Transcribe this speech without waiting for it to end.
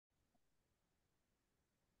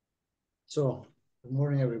So, good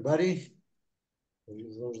morning, everybody. For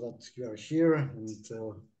those that you are here, and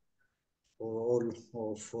for all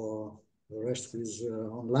of the rest who is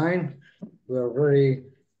online. We are very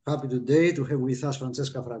happy today to have with us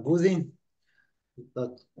Francesca Fragkoudi.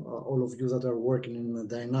 That all of you that are working in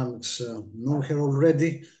dynamics know her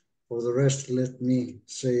already. For the rest, let me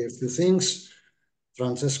say a few things.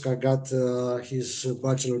 Francesca got his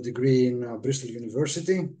bachelor degree in Bristol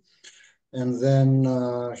University. And then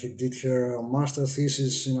he did her master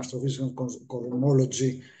thesis in astrophysics and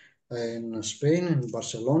cosmology in Spain, in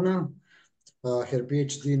Barcelona. Her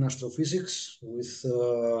PhD in astrophysics with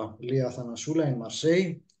Lia Athanassoula in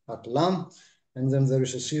Marseille at LAM. And then there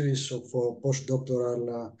is a series of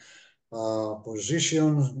postdoctoral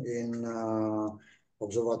positions in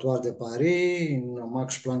Observatoire de Paris, in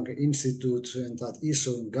Max Planck Institute, and at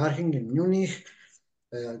ESO in Garching in Munich.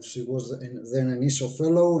 She was then an ESO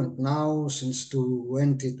fellow, and now since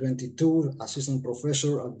 2022, assistant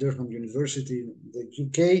professor at Durham University in the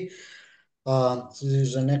UK. She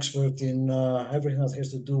is an expert in everything that has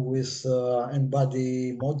to do with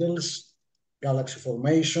n-body models, galaxy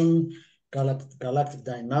formation, galactic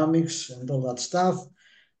dynamics, and all that stuff.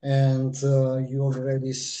 And you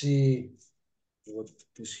already see what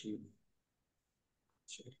is here.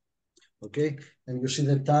 Okay, and you see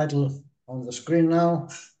the title on the screen now,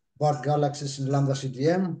 Barred Galaxies in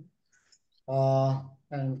ΛCDM.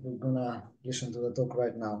 And we're gonna listen to the talk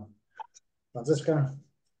right now. Francesca,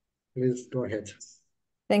 please go ahead.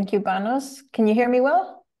 Thank you, Panos. Can you hear me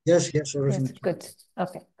well? Yes, everything. Yes, good.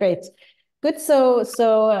 Okay, great. Good. So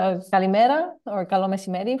kalimera or καλό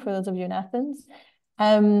μεσημέρι for those of you in Athens.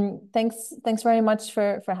 Thanks very much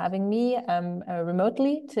for having me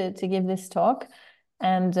remotely to give this talk.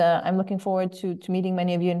 And I'm looking forward to meeting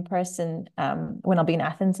many of you in person when I'll be in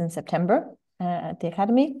Athens in September at the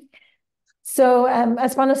Academy. So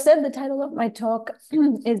as Panos said, the title of my talk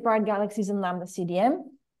is Barred Galaxies in ΛCDM.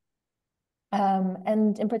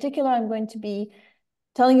 And in particular, I'm going to be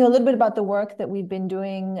telling you a little bit about the work that we've been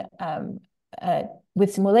doing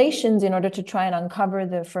with simulations in order to try and uncover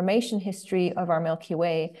the formation history of our Milky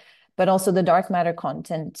Way, but also the dark matter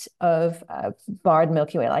content of barred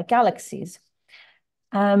Milky Way-like galaxies.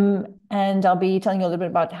 And I'll be telling you a little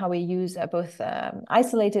bit about how we use both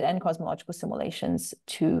isolated and cosmological simulations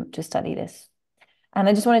to study this. And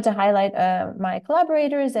I just wanted to highlight my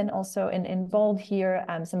collaborators and also in bold here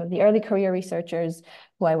some of the early career researchers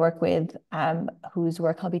who I work with, whose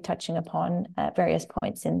work I'll be touching upon at various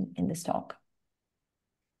points in this talk.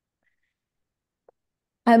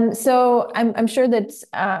 So I'm sure that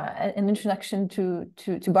an introduction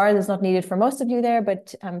to BARD is not needed for most of you there,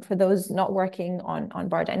 but for those not working on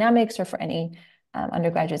BARD dynamics or for any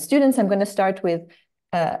undergraduate students, I'm going to start with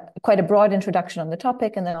quite a broad introduction on the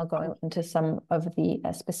topic, and then I'll go into some of the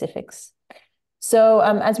specifics. So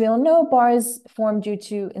as we all know, bars form due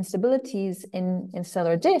to instabilities in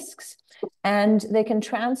stellar disks, and they can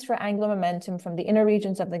transfer angular momentum from the inner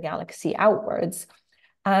regions of the galaxy outwards.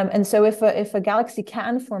 And so if a galaxy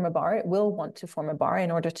can form a bar, it will want to form a bar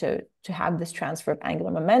in order to have this transfer of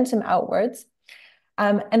angular momentum outwards.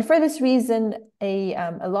 And for this reason, a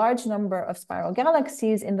large number of spiral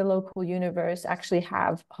galaxies in the local universe actually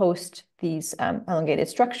host these elongated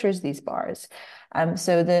structures, these bars.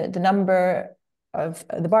 So the number of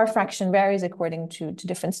the bar fraction varies according to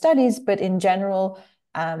different studies, but in general,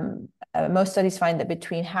 most studies find that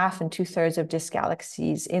between half and 2/3 of disk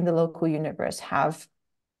galaxies in the local universe have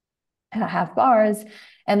bars.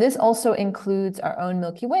 And this also includes our own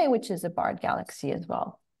Milky Way, which is a barred galaxy as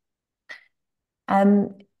well.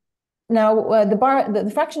 Now,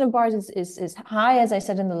 the fraction of bars is high, as I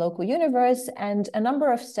said, in the local universe, and a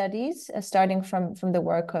number of studies, starting from the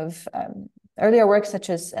work of earlier works such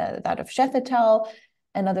as that of Sheth et al.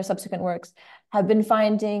 And other subsequent works, have been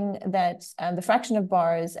finding that the fraction of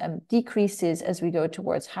bars decreases as we go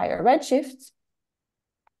towards higher redshifts.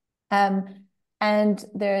 And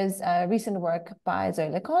there's recent work by Zoe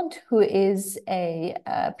Leconte, who is a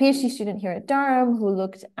PhD student here at Durham, who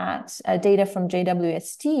looked at data from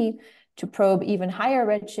JWST to probe even higher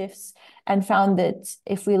redshifts and found that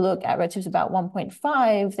if we look at redshifts about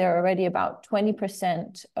 1.5, there are already about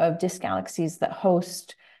 20% of disk galaxies that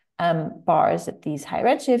host bars at these high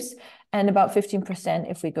redshifts, and about 15%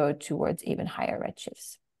 if we go towards even higher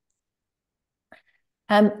redshifts.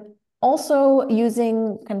 Also, using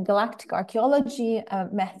kind of galactic archaeology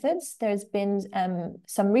methods, there's been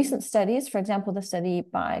some recent studies, for example, the study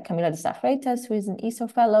by Camila de Safreitas, who is an ESO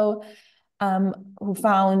fellow, who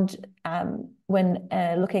found when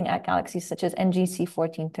looking at galaxies such as NGC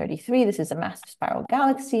 1433, this is a massive spiral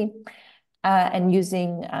galaxy, and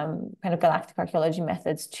using kind of galactic archaeology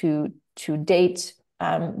methods to date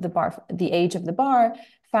the age of the bar,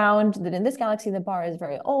 found that in this galaxy, the bar is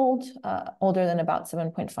very old, older than about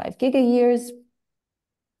 7.5 gigayears.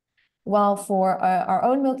 While for our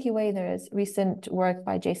own Milky Way, there is recent work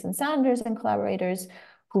by Jason Sanders and collaborators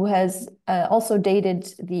who has also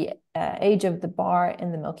dated the age of the bar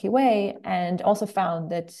in the Milky Way, and also found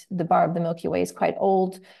that the bar of the Milky Way is quite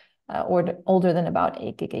old, or older than about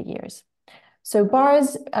 8 gigayears. So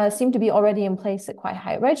bars seem to be already in place at quite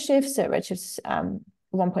high redshifts, at redshifts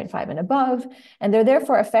 1.5 and above, and they're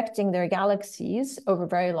therefore affecting their galaxies over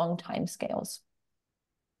very long time scales.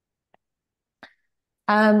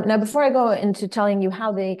 Now, before I go into telling you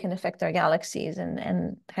how they can affect our galaxies and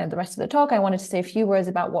kind of the rest of the talk, I wanted to say a few words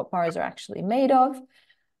about what bars are actually made of.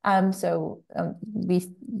 Bars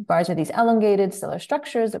are these elongated stellar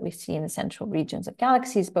structures that we see in the central regions of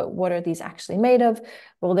galaxies, but what are these actually made of?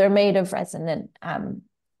 Well, they're made of resonant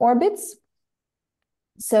orbits.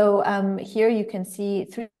 So here you can see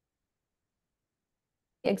 3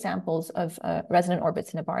 examples of resonant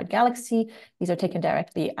orbits in a barred galaxy. These are taken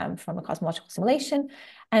directly from a cosmological simulation.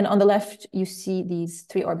 And on the left, you see these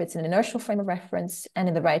 3 orbits in an inertial frame of reference. And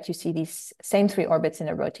in the right, you see these same 3 orbits in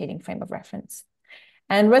a rotating frame of reference.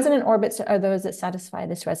 And resonant orbits are those that satisfy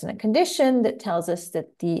this resonant condition that tells us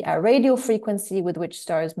that the radial frequency with which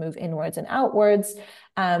stars move inwards and outwards,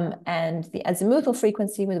 and the azimuthal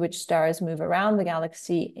frequency with which stars move around the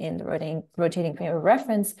galaxy in the rotating frame of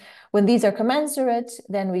reference, when these are commensurate,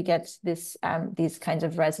 then we get these kinds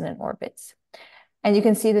of resonant orbits. And you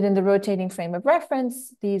can see that in the rotating frame of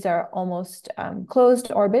reference, these are almost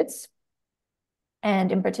closed orbits.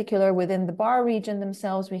 And in particular, within the bar region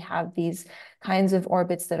themselves, we have these kinds of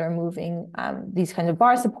orbits that are moving, these kinds of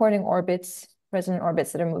bar supporting orbits, resonant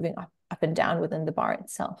orbits that are moving up and down within the bar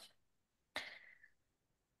itself.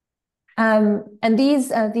 And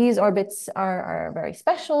these orbits are very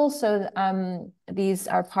special. So these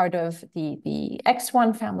are part of the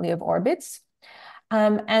X1 family of orbits.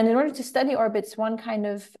 And in order to study orbits, one kind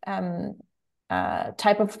of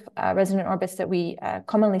type of resonant orbits that we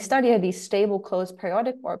commonly study are these stable closed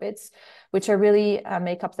periodic orbits, which are really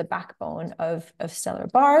make up the backbone of stellar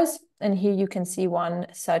bars. And here you can see one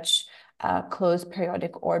such closed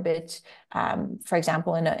periodic orbit, for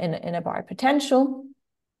example, in a bar potential.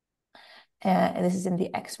 And this is in the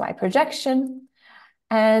XY projection.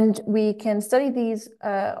 And we can study these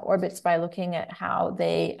orbits by looking at how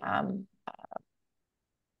they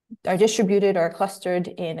are distributed or clustered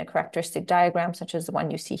in a characteristic diagram, such as the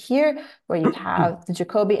one you see here, where you have the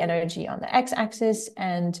Jacobi energy on the x-axis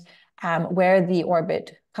and where the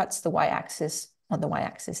orbit cuts the y-axis on the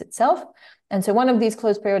y-axis itself. And so one of these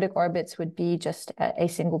closed periodic orbits would be just a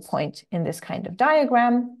single point in this kind of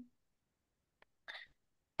diagram.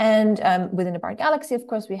 And within a barred galaxy, of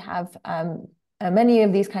course, we have many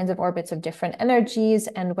of these kinds of orbits of different energies,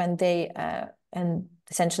 and when they and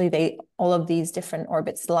essentially all of these different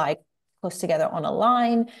orbits lie close together on a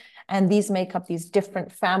line, and these make up these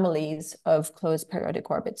different families of closed periodic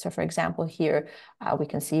orbits. So for example, here we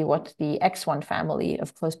can see what the X1 family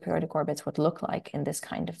of closed periodic orbits would look like in this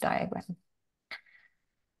kind of diagram.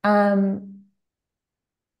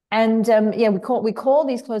 Yeah, we call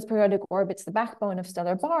these closed periodic orbits the backbone of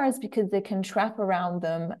stellar bars because they can trap around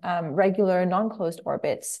them regular non-closed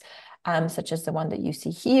orbits, such as the one that you see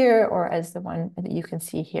here, or as the one that you can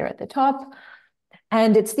see here at the top.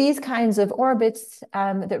 And it's these kinds of orbits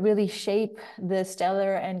that really shape the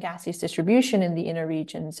stellar and gaseous distribution in the inner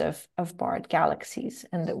regions of barred galaxies,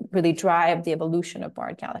 and that really drive the evolution of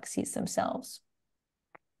barred galaxies themselves.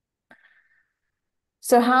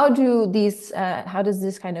 So how does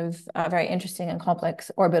this kind of very interesting and complex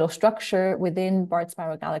orbital structure within barred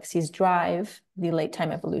spiral galaxies drive the late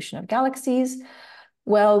time evolution of galaxies?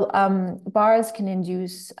 Well, bars can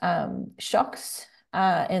induce shocks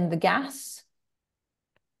in the gas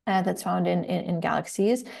that's found in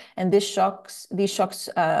galaxies, and these shocks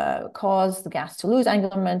cause the gas to lose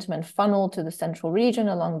angular momentum and funnel to the central region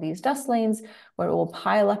along these dust lanes, where it will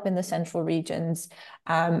pile up in the central regions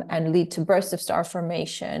and lead to bursts of star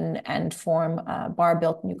formation and form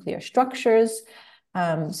bar-built nuclear structures.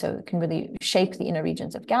 So it can really shape the inner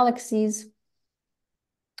regions of galaxies.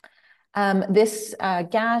 This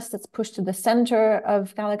gas that's pushed to the center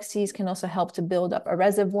of galaxies can also help to build up a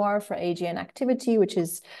reservoir for AGN activity, which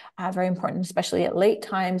is very important, especially at late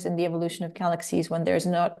times in the evolution of galaxies when there's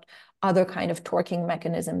not other kind of torquing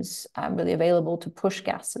mechanisms really available to push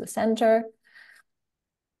gas to the center.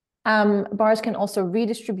 Bars can also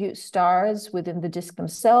redistribute stars within the disk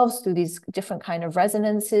themselves through these different kind of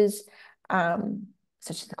resonances,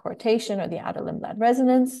 such as the quartation or the outer limb-led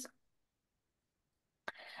resonance.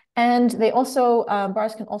 And they also,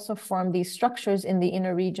 bars can also form these structures in the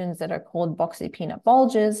inner regions that are called boxy peanut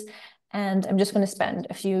bulges. And I'm just going to spend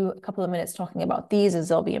a couple of minutes talking about these, as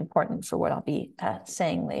they'll be important for what I'll be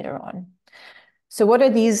saying later on. So what are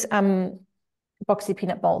these boxy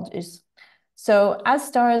peanut bulges? So as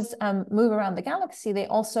stars move around the galaxy, they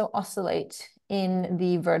also oscillate in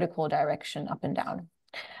the vertical direction up and down.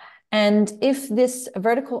 And if this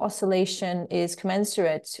vertical oscillation is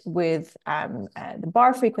commensurate with the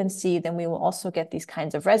bar frequency, then we will also get these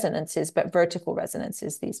kinds of resonances, but vertical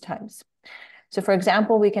resonances these times. So for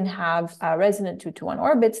example, we can have resonant 2-to-1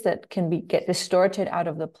 orbits that can get distorted out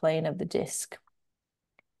of the plane of the disk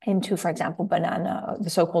into, for example, the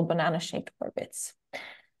so-called banana-shaped orbits.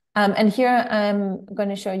 And here I'm going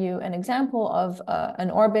to show you an example of an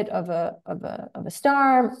orbit of a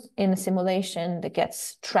star in a simulation that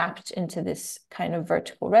gets trapped into this kind of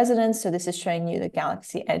vertical resonance. So this is showing you the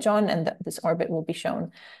galaxy edge-on, and this orbit will be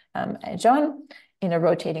shown edge-on in a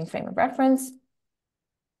rotating frame of reference.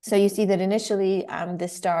 So you see that initially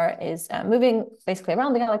this star is moving basically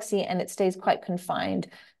around the galaxy, and it stays quite confined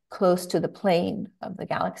close to the plane of the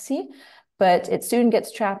galaxy. But it soon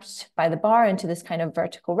gets trapped by the bar into this kind of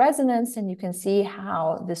vertical resonance. And you can see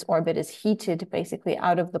how this orbit is heated basically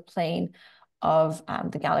out of the plane of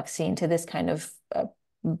the galaxy into this kind of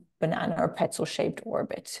banana or pretzel-shaped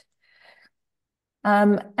orbit.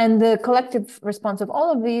 And the collective response of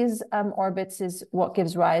all of these orbits is what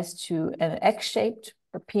gives rise to an X-shaped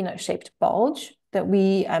or peanut-shaped bulge that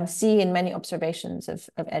we see in many observations of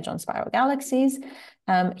edge-on spiral galaxies.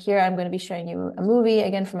 Here I'm going to be showing you a movie,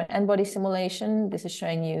 again, from an N-body simulation. This is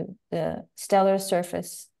showing you the stellar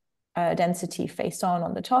surface density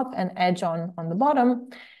face-on the top and edge-on the bottom.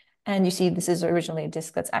 And you see this is originally a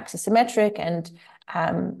disk that's axisymmetric, and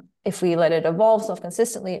if we let it evolve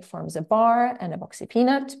self-consistently, it forms a bar and a boxy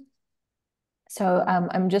peanut. So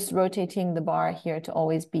I'm just rotating the bar here to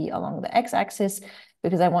always be along the x-axis,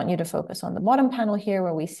 because I want you to focus on the bottom panel here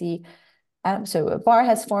where we see, so a bar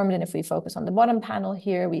has formed, and if we focus on the bottom panel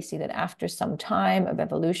here, we see that after some time of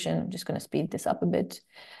evolution, I'm just going to speed this up a bit,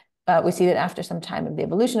 we see that after some time of the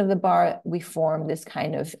evolution of the bar, we form this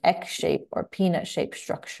kind of X-shape or peanut-shaped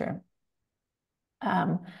structure,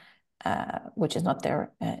 which is not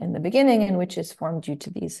there in the beginning, and which is formed due to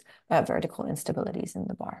these vertical instabilities in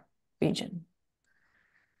the bar region.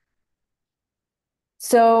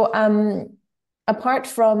 So apart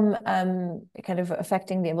from kind of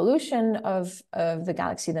affecting the evolution of the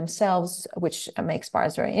galaxy themselves, which makes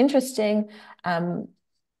bars very interesting,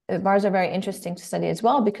 bars are very interesting to study as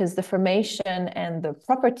well, because the formation and the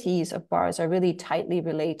properties of bars are really tightly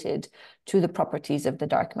related to the properties of the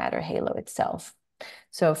dark matter halo itself.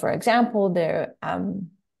 So for example, the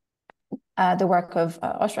work of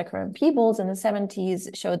Oestreicher and Peebles in the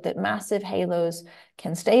 70s showed that massive halos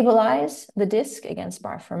can stabilize the disk against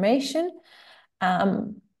bar formation.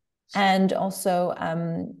 And also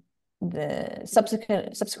the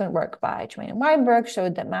subsequent work by Tremaine and Weinberg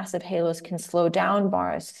showed that massive halos can slow down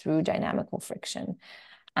bars through dynamical friction.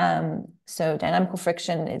 So dynamical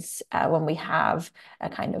friction is when we have a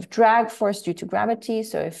kind of drag force due to gravity.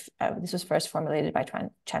 So if this was first formulated by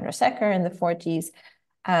Chandrasekhar in the 40s,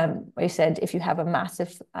 where he said if you have a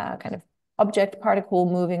massive kind of object particle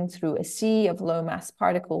moving through a sea of low mass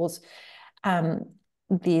particles,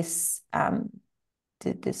 this high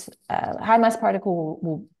mass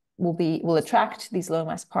particle will attract these low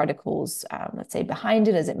mass particles, let's say, behind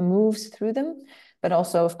it as it moves through them. But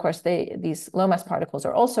also, of course, these low mass particles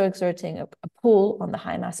are also exerting a pull on the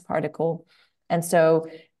high mass particle. And so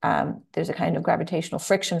there's a kind of gravitational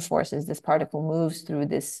friction force as this particle moves through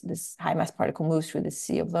this high mass particle moves through this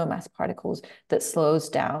sea of low mass particles that slows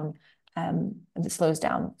down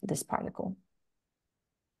this particle.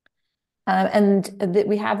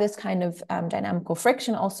 We have this kind of dynamical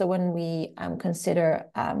friction also when we consider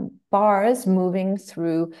bars moving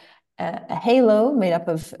through a halo made up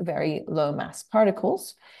of very low mass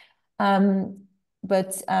particles.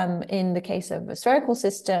 But in the case of a spherical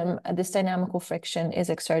system, this dynamical friction is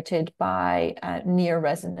exerted by near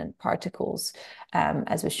resonant particles,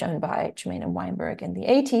 as was shown by Tremaine and Weinberg in the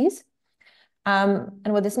 80s.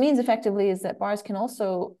 And what this means effectively is that bars can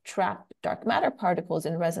also trap dark matter particles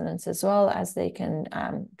in resonance, as well as they can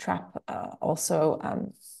trap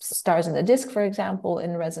also stars in the disk, for example,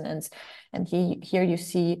 in resonance. And here you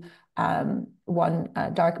see one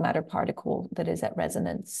dark matter particle that is at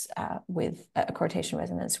resonance with a quotation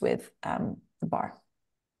resonance with the bar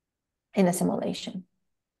in a simulation.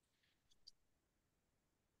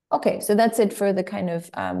 Okay, so that's it for the kind of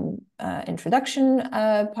introduction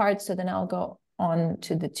part. So then I'll go on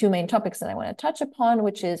to the two main topics that I want to touch upon,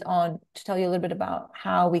 which is to tell you a little bit about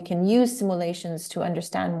how we can use simulations to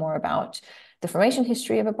understand more about the formation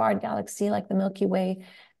history of a barred galaxy like the Milky Way,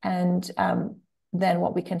 and then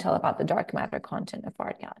what we can tell about the dark matter content of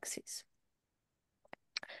barred galaxies.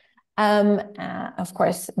 Of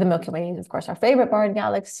course, the Milky Way is, of course, our favorite barred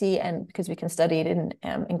galaxy, and because we can study it in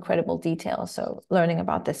incredible detail. So learning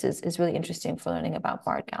about this is really interesting for learning about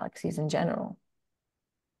barred galaxies in general.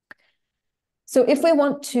 So if we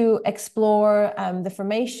want to explore the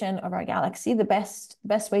formation of our galaxy, the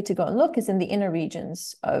best way to go and look is in the inner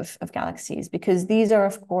regions of galaxies, because these are,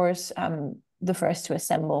 of course, the first to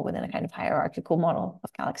assemble within a kind of hierarchical model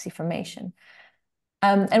of galaxy formation.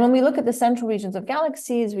 And when we look at the central regions of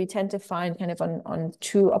galaxies, we tend to find kind of on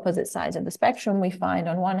two opposite sides of the spectrum. We find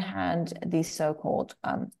on one hand these so-called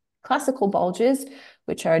classical bulges,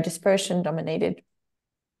 which are dispersion-dominated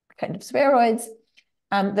kind of spheroids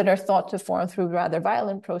that are thought to form through rather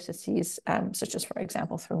violent processes, such as, for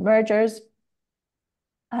example, through mergers.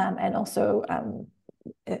 And also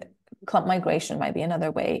clump migration might be another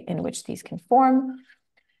way in which these can form.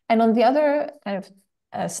 And on the other kind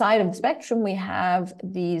of side of the spectrum, we have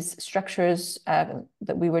these structures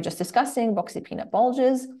that we were just discussing, boxy peanut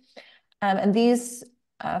bulges. And these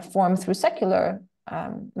form through secular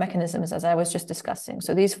mechanisms, as I was just discussing.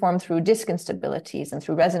 So these form through disk instabilities and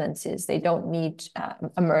through resonances. They don't need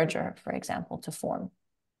a merger, for example, to form.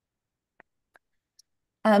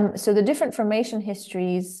 So the different formation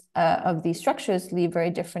histories of these structures leave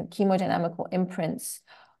very different chemodynamical imprints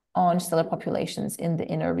on stellar populations in the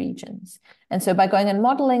inner regions. And so by going and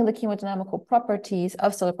modeling the chemodynamical properties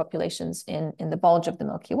of stellar populations in the bulge of the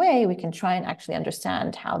Milky Way, we can try and actually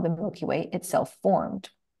understand how the Milky Way itself formed.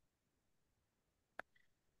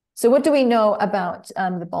 So what do we know about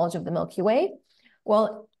the bulge of the Milky Way?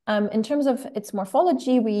 Well, in terms of its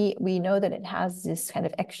morphology, we know that it has this kind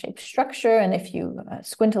of X-shaped structure. And if you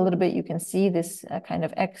squint a little bit, you can see this kind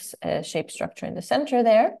of X-shaped structure in the center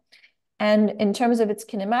there. And in terms of its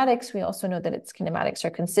kinematics, we also know that its kinematics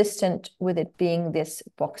are consistent with it being this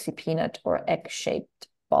boxy peanut or X-shaped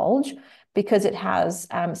bulge, because it has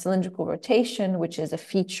cylindrical rotation, which is a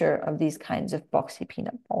feature of these kinds of boxy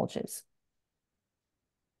peanut bulges.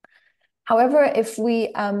 However, if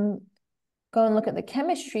we go and look at the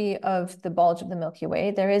chemistry of the bulge of the Milky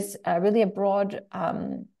Way, there is really a broad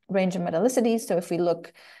range of metallicities. So if we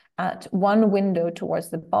look at one window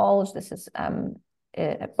towards the bulge, this is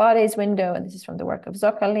Bare's window, and this is from the work of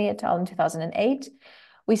Zoccali et al. In 2008.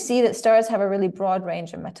 We see that stars have a really broad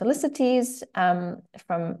range of metallicities,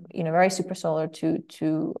 from very supersolar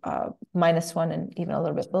to -1 and even a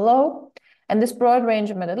little bit below. And this broad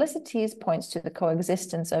range of metallicities points to the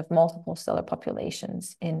coexistence of multiple stellar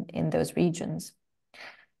populations in those regions.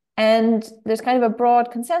 And there's kind of a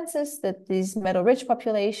broad consensus that these metal-rich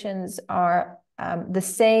populations are the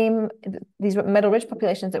same. These metal-rich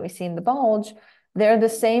populations that we see in the bulge, they're the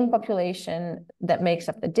same population that makes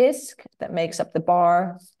up the disk, that makes up the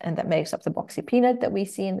bar, and that makes up the boxy peanut that we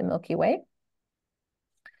see in the Milky Way.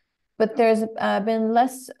 But there's been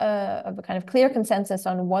less of a kind of clear consensus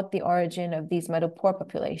on what the origin of these metal-poor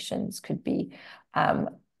populations could be.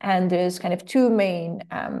 And there's kind of two main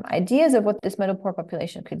ideas of what this metal-poor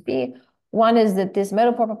population could be. One is that this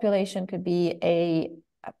metal-poor population could be a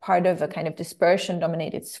part of a kind of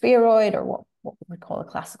dispersion-dominated spheroid, or what we call a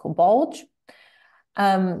classical bulge.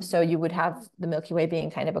 So you would have the Milky Way being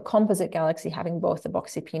kind of a composite galaxy, having both a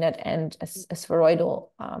boxy peanut and a spheroidal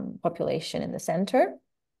population in the center.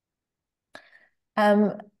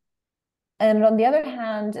 And on the other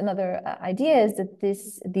hand, another idea is that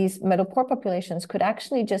these metal-poor populations could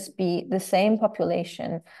actually just be the same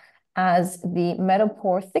population as the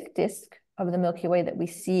metal-poor thick disk of the Milky Way that we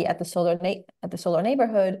see at the solar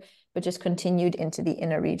neighborhood, but just continued into the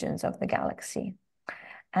inner regions of the galaxy.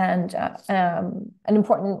 And an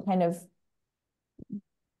important kind of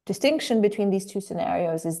distinction between these two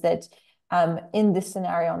scenarios is that in this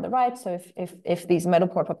scenario on the right, so if these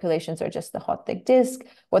metal-poor populations are just the hot thick disk,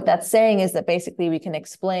 what that's saying is that basically we can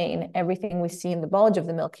explain everything we see in the bulge of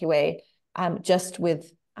the Milky Way just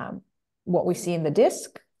with what we see in the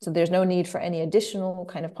disk. So there's no need for any additional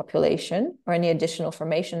kind of population or any additional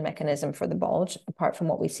formation mechanism for the bulge apart from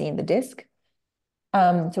what we see in the disk.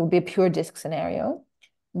 So it would be a pure disk scenario.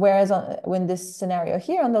 Whereas when this scenario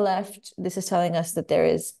here on the left, this is telling us that there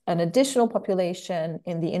is an additional population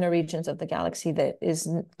in the inner regions of the galaxy that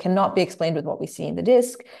cannot be explained with what we see in the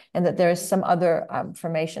disk, and that there is some other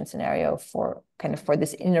formation scenario for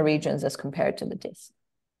this inner regions as compared to the disk.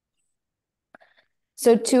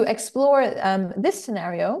 So to explore this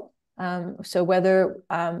scenario, So whether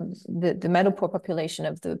the metal pore population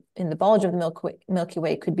in the bulge of the Milky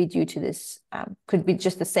Way could be due to this, could be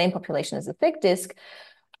just the same population as the thick disk.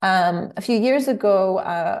 A few years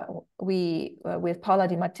ago, with Paula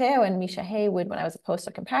Di Matteo and Misha Haywood, when I was a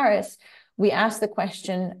postdoc in Paris, we asked the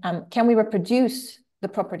question, can we reproduce the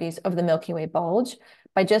properties of the Milky Way bulge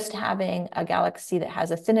by just having a galaxy that has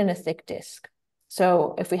a thin and a thick disk?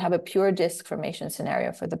 So if we have a pure disk formation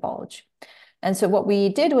scenario for the bulge. And so what we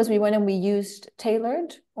did was we went and we used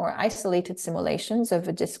tailored or isolated simulations of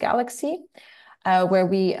a disk galaxy, where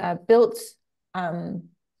we built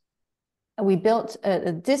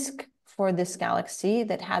a disk for this galaxy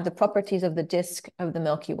that had the properties of the disk of the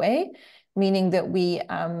Milky Way, meaning that we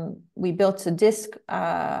built a disk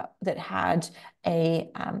that had a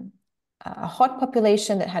hot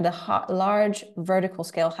population that had a large vertical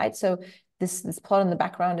scale height. So this plot in the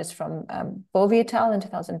background is from Bovie et al. In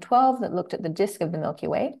 2012 that looked at the disk of the Milky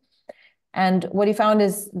Way. And what he found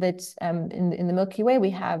is that in the Milky Way, we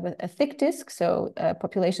have a thick disk, so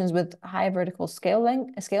populations with high vertical scale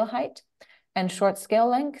height and short scale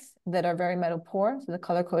length that are very metal poor. So the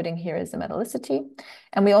color coding here is the metallicity.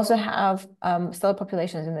 And we also have stellar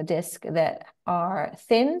populations in the disk that are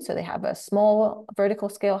thin, so they have a small vertical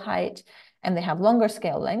scale height and they have longer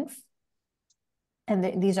scale length.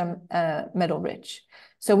 And these are metal rich.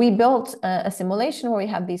 So we built a simulation where we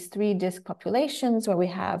have these 3 disk populations where we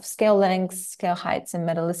have scale lengths, scale heights, and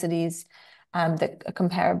metallicities that are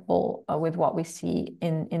comparable with what we see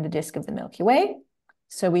in the disk of the Milky Way.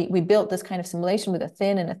 So we built this kind of simulation with a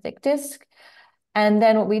thin and a thick disk. And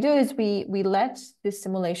then what we do is we let this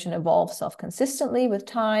simulation evolve self-consistently with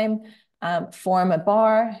time, form a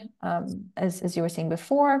bar, as you were seeing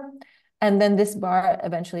before. And then this bar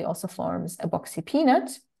eventually also forms a boxy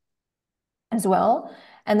peanut as well.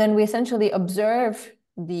 And then we essentially observe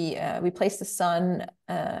we place the sun,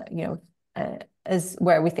 as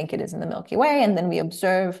where we think it is in the Milky Way. And then we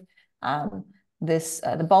observe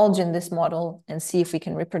the bulge in this model and see if we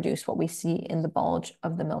can reproduce what we see in the bulge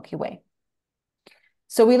of the Milky Way.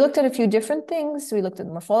 So we looked at a few different things. We looked at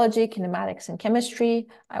morphology, kinematics, and chemistry.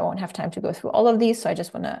 I won't have time to go through all of these, so I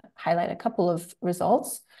just want to highlight a couple of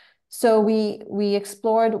results. So we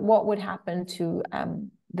explored what would happen to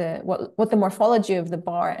what the morphology of the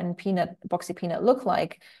bar and boxy peanut look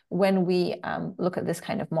like when we look at this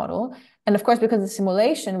kind of model. And of course, because of the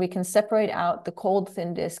simulation, we can separate out the cold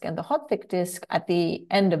thin disk and the hot thick disk at the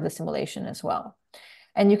end of the simulation as well.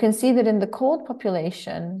 And you can see that in the cold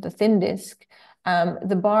population, the thin disk,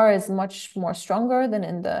 the bar is much stronger than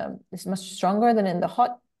in the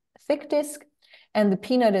hot thick disk. And the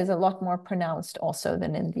peanut is a lot more pronounced also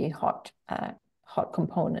than in the hot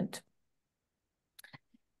component.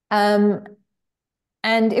 And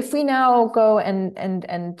if we now go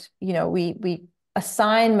and we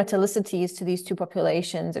assign metallicities to these 2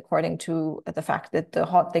 populations according to the fact that the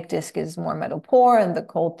hot thick disk is more metal poor and the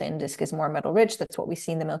cold thin disk is more metal rich. That's what we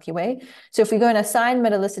see in the Milky Way. So if we go and assign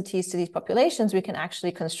metallicities to these populations, we can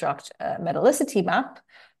actually construct a metallicity map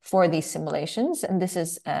for these simulations. And this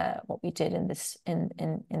is what we did in this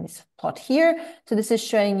plot here. So this is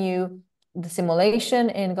showing you the simulation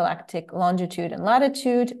in galactic longitude and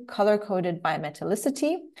latitude, color-coded by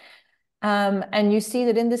metallicity. And you see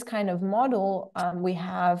that in this kind of model, we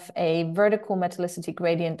have a vertical metallicity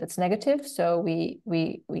gradient that's negative. So we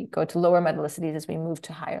go to lower metallicities as we move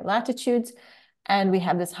to higher latitudes. And we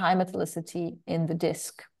have this high metallicity in the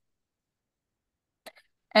disk.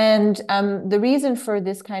 And the reason for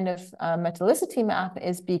this kind of metallicity map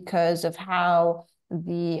is because of how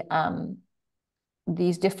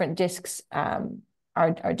these different disks are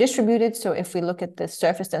distributed. So if we look at the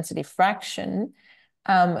surface density fraction,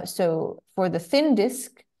 so for the thin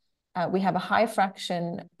disk, we have a high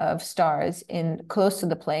fraction of stars close to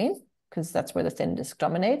the plane, because that's where the thin disk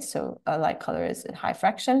dominates. So a light color is a high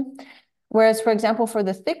fraction. Whereas, for example, for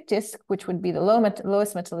the thick disk, which would be the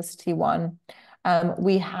lowest metallicity one,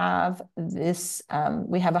 we have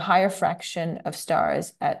a higher fraction of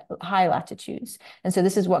stars at high latitudes. And so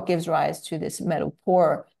this is what gives rise to this metal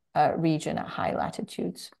poor region at high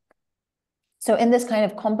latitudes. So in this kind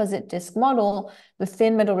of composite disk model, the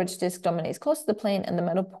thin metal rich disk dominates close to the plane and the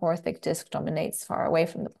metal poor thick disk dominates far away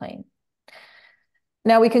from the plane.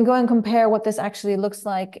 Now we can go and compare what this actually looks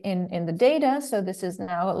like in the data. So this is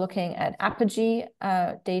now looking at apogee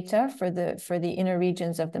data for the inner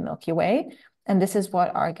regions of the Milky Way. And this is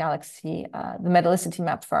what our galaxy, the metallicity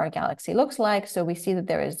map for our galaxy looks like. So we see that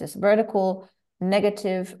there is this vertical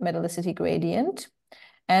negative metallicity gradient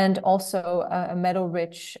and also a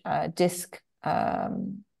metal-rich disk,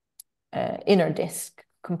 inner disk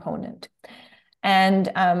component. And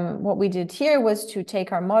what we did here was to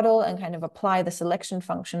take our model and kind of apply the selection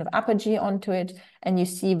function of apogee onto it. And you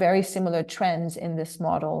see very similar trends in this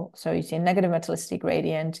model. So you see a negative metallicity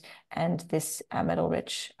gradient and this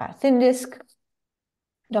metal-rich thin disk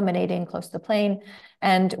dominating close to the plane.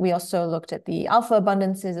 And we also looked at the alpha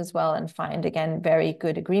abundances as well and find, again, very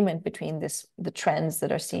good agreement between the trends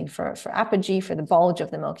that are seen for apogee, for the bulge of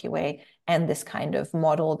the Milky Way, and this kind of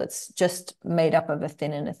model that's just made up of a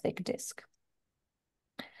thin and a thick disk.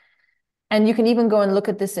 And you can even go and look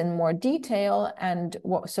at this in more detail. And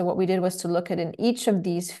what we did was to look at in each of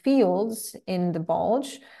these fields in the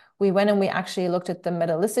bulge, we went and we actually looked at the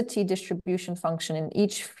metallicity distribution function in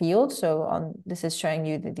each field. So this is showing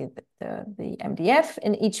you the MDF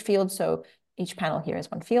in each field. So each panel here is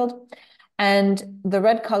one field. And the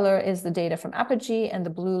red color is the data from apogee, and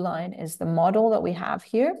the blue line is the model that we have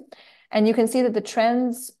here. And you can see that the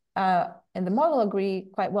trends in the model agree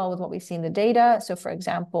quite well with what we see in the data. So for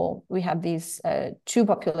example, we have these two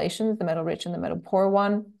populations, the metal rich and the metal poor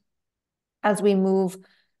one. As we move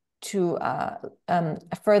to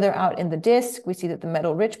further out in the disk, we see that the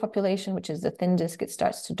metal rich population, which is the thin disk, it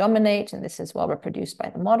starts to dominate, and this is well reproduced by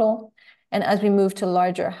the model. And as we move to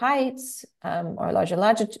larger heights or larger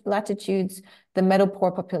latitudes, the metal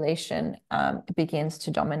poor population begins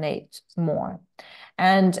to dominate more.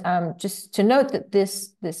 And just to note that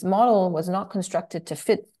this model was not constructed to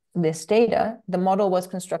fit this data. The model was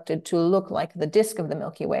constructed to look like the disk of the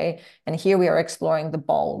Milky Way. And here we are exploring the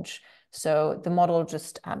bulge. So the model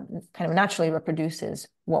just kind of naturally reproduces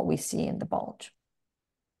what we see in the bulge.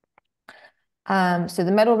 So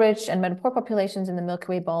the metal rich and metal poor populations in the Milky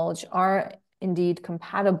Way bulge are indeed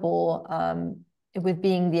compatible with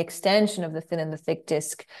being the extension of the thin and the thick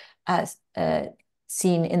disk as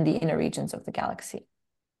seen in the inner regions of the galaxy.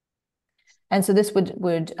 And so this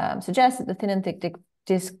would suggest that the thin and thick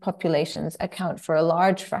disk populations account for a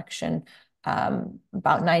large fraction,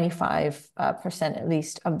 about 95% at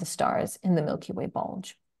least, of the stars in the Milky Way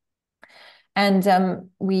bulge. And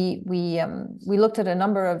we looked at a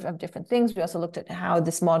number of different things. We also looked at how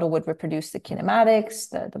this model would reproduce the kinematics,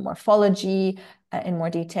 the morphology in more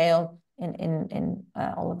detail in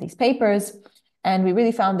all of these papers. And we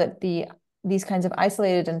really found that these kinds of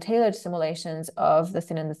isolated and tailored simulations of the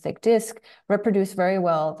thin and the thick disk reproduce very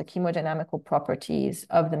well the chemo-dynamical properties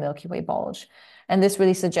of the Milky Way bulge. And this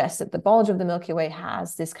really suggests that the bulge of the Milky Way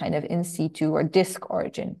has this kind of in situ or disk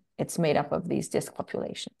origin. It's made up of these disk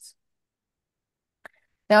populations.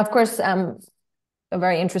 Now, of course, a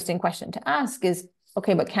very interesting question to ask is,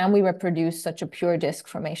 okay, but can we reproduce such a pure disk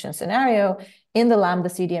formation scenario in the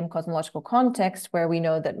ΛCDM cosmological context, where we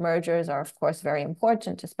know that mergers are, of course, very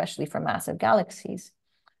important, especially for massive galaxies?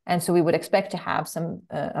 And so we would expect to have some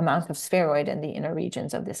amount of spheroid in the inner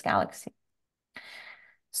regions of this galaxy.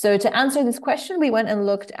 So to answer this question, we went and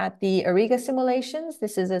looked at the Auriga simulations.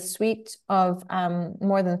 This is a suite of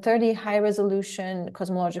more than 30 high-resolution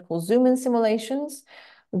cosmological zoom-in simulations,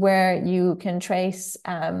 where you can trace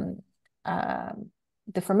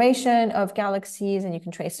the formation of galaxies, and you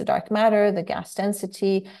can trace the dark matter, the gas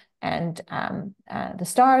density, and the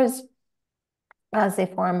stars as they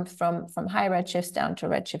form from high redshifts down to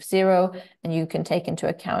redshift 0. And you can take into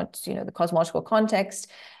account, the cosmological context.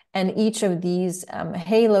 And each of these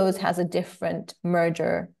halos has a different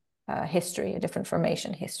merger history, a different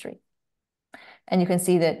formation history. And you can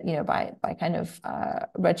see that, by kind of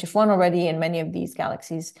redshift 1 already in many of these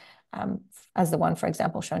galaxies, as the one, for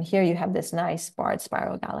example, shown here, you have this nice barred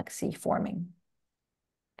spiral galaxy forming.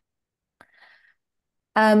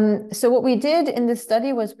 So what we did in this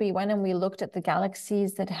study was we went and we looked at the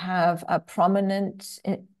galaxies that have a prominent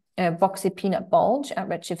boxy peanut bulge at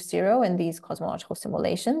redshift 0 in these cosmological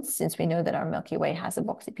simulations, since we know that our Milky Way has a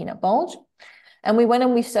boxy peanut bulge. And we went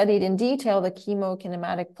and we studied in detail the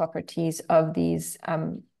chemokinematic properties of these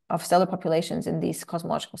of stellar populations in these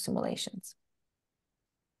cosmological simulations.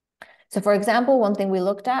 So for example, one thing we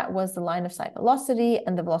looked at was the line of sight velocity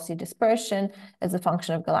and the velocity dispersion as a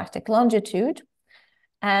function of galactic longitude.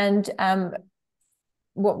 And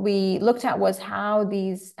what we looked at was how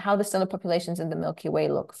the stellar populations in the Milky Way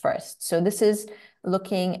look first. So this is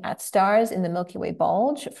looking at stars in the Milky Way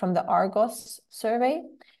bulge from the Argos survey,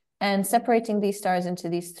 and separating these stars into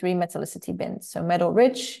these 3 metallicity bins. So metal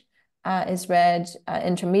rich is red,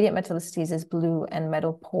 intermediate metallicities is blue, and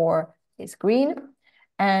metal poor is green.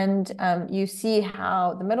 And you see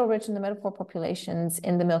how the metal rich and the metal poor populations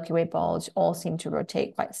in the Milky Way bulge all seem to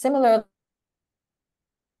rotate quite similar,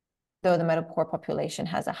 though the metal poor population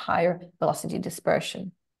has a higher velocity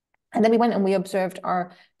dispersion. And then we went and we observed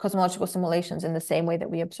our cosmological simulations in the same way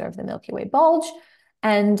that we observed the Milky Way bulge.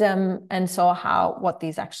 and saw what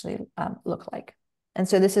these actually look like. And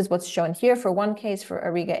so this is what's shown here for one case for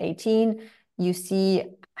Auriga 18. You see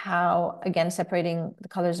how, again, separating the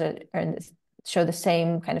colors show the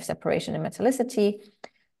same kind of separation in metallicity.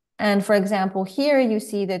 And for example, here you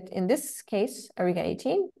see that in this case, Auriga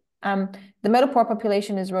 18, the metal poor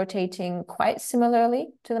population is rotating quite similarly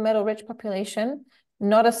to the metal-rich population,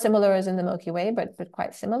 not as similar as in the Milky Way, but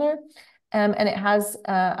quite similar. And it has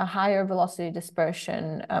a higher velocity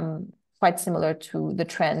dispersion, quite similar to the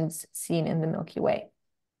trends seen in the Milky Way.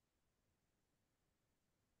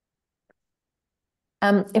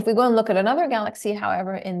 If we go and look at another galaxy,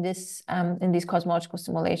 however, in these cosmological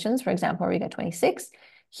simulations, for example, Auriga 26,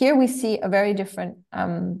 here we see a very different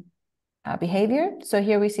behavior. So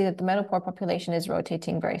here we see that the metal poor population is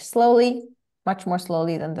rotating very slowly, much more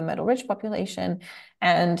slowly than the metal rich population,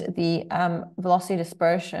 and the velocity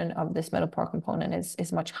dispersion of this metal poor component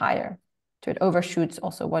is much higher. So it overshoots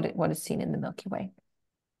also what is seen in the Milky Way.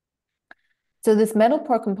 So this metal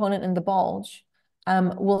poor component in the bulge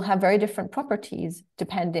will have very different properties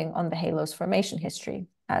depending on the halo's formation history,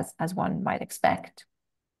 as one might expect.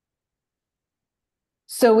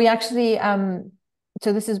 So we actually,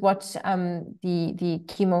 so this is what the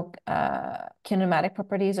kinematic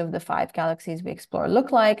properties of the 5 galaxies we explore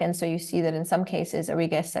look like. And so you see that in some cases,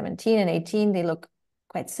 Auriga 17 and 18, they look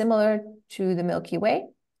quite similar to the Milky Way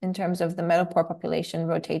in terms of the metal poor population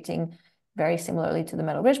rotating very similarly to the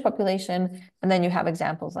metal-rich population. And then you have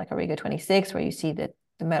examples like Auriga 26, where you see that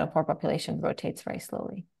the metal poor population rotates very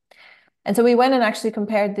slowly. And so we went and actually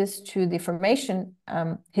compared this to the formation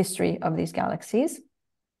history of these galaxies.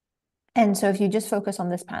 And so if you just focus on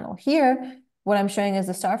this panel here, what I'm showing is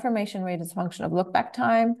the star formation rate as a function of look-back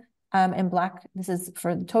time. In black, this is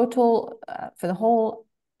for the total, for the whole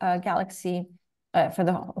galaxy, for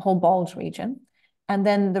the whole bulge region. And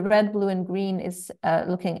then the red, blue, and green is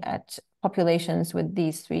looking at populations with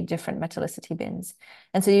these 3 different metallicity bins.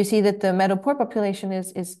 And so you see that the metal poor population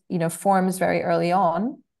forms very early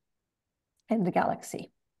on in the galaxy's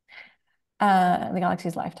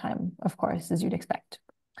lifetime, of course, as you'd expect.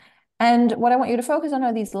 And what I want you to focus on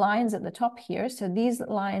are these lines at the top here. So these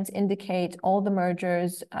lines indicate all the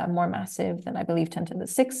mergers more massive than, I believe, 10 to the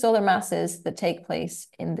 6 solar masses that take place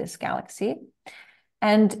in this galaxy.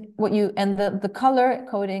 And the color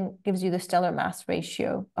coding gives you the stellar mass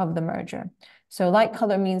ratio of the merger. So light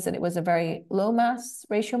color means that it was a very low mass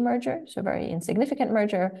ratio merger, so a very insignificant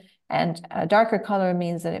merger, and a darker color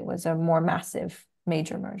means that it was a more massive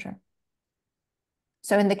major merger.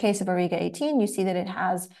 So in the case of Auriga 18, you see that it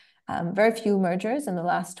has very few mergers in the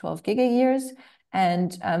last 12 gigayears,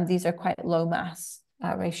 and these are quite low mass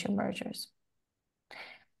ratio mergers.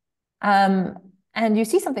 And you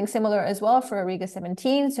see something similar as well for Auriga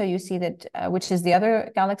 17. So you see that, which is the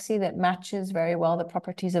other galaxy that matches very well the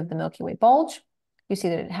properties of the Milky Way bulge. You see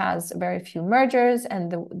that it has very few mergers,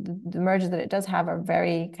 and the mergers that it does have are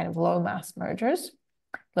very kind of low mass mergers,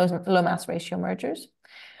 low mass ratio mergers.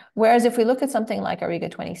 Whereas if we look at something like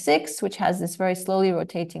Auriga 26, which has this very slowly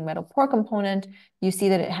rotating metal poor component, you see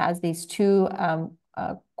that it has these 2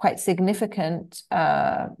 quite significant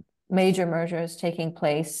major mergers taking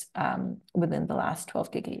place within the last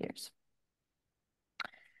 12 gigayears.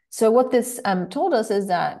 So what this told us is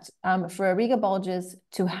that for Auriga bulges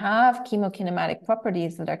to have chemokinematic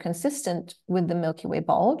properties that are consistent with the Milky Way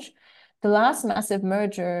bulge, the last massive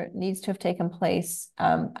merger needs to have taken place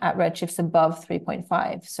at redshifts above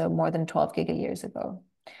 3.5, so more than 12 gigayears ago.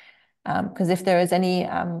 Because if there is any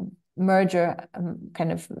merger,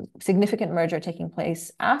 kind of significant merger taking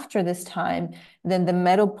place after this time, then the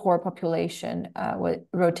metal poor population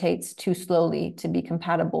rotates too slowly to be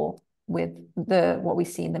compatible with what we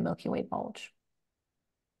see in the Milky Way bulge.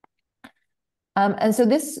 And so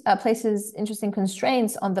this places interesting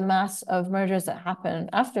constraints on the mass of mergers that happen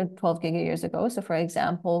after 12 gigayears ago. So for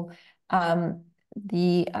example,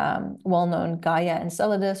 the well-known Gaia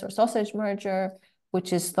Enceladus or sausage merger,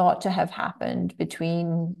 which is thought to have happened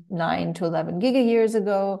between 9 to 11 gigayears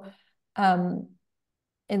ago in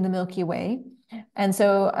the Milky Way. And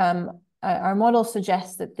so our model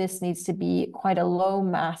suggests that this needs to be quite a low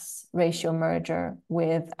mass ratio merger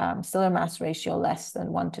with stellar mass ratio less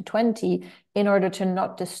than 1 to 20 in order to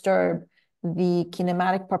not disturb the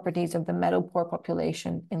kinematic properties of the metal poor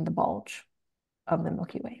population in the bulge of the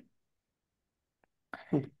Milky Way.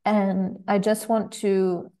 And I just want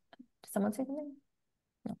to, did someone say something?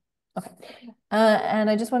 No. Okay. And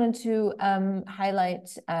I just wanted to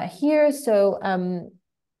highlight here. So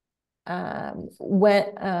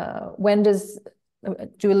when does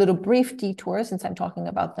do a little brief detour, since I'm talking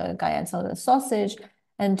about the Gaia Enceladus sausage,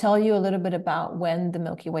 and tell you a little bit about when the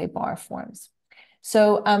Milky Way bar forms.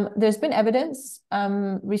 So there's been evidence,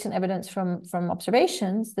 recent evidence from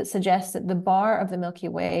observations that suggests that the bar of the Milky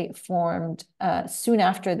Way formed soon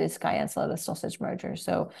after this Gaia-Enceladus sausage merger.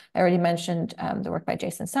 So I already mentioned the work by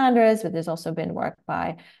Jason Sanders, but there's also been work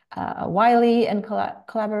by Wiley and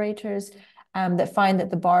collaborators that find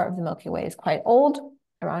that the bar of the Milky Way is quite old,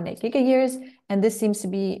 around 8 gigayears, and this seems to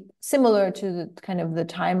be similar to the kind of the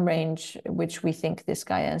time range which we think this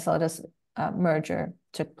Gaia-Enceladus merger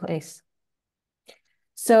took place.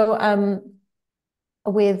 So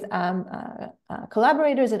with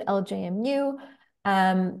collaborators at LJMU,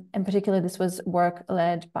 in particular, this was work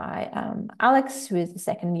led by Alex, who is the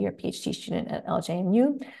second-year PhD student at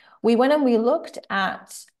LJMU. We went and we looked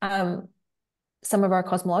at some of our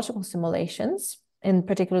cosmological simulations, in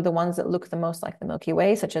particular the ones that look the most like the Milky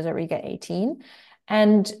Way, such as Auriga 18.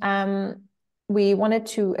 And we wanted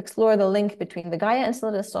to explore the link between the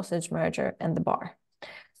Gaia-Enceladus sausage merger and the bar.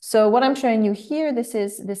 So what I'm showing you here, this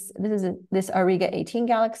is Auriga 18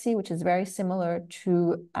 galaxy, which is very similar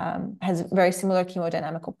to, has very similar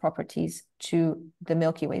chemo-dynamical properties to the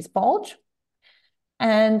Milky Way's bulge.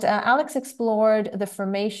 And Alex explored the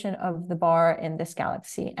formation of the bar in this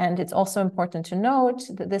galaxy. And it's also important to note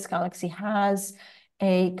that this galaxy has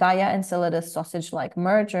a Gaia-Enceladus sausage-like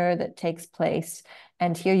merger that takes place.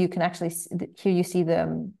 And here you can actually, here you see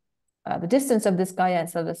the distance of this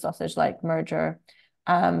Gaia-Enceladus sausage-like merger.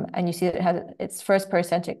 And you see that it has its first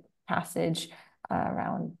pericentric passage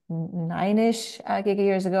around 9-ish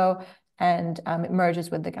gigayears ago, and it merges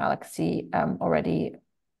with the galaxy already,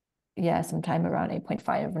 sometime around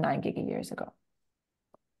 8.5 or 9 gigayears ago.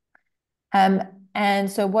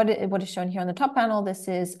 And so what is shown here on the top panel, this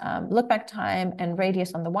is look-back time and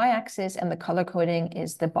radius on the y-axis, and the color coding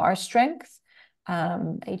is the bar strength,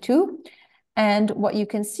 A2. And what you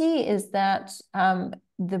can see is that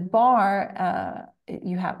the bar,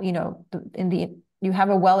 you have, you have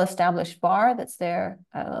a well-established bar that's there,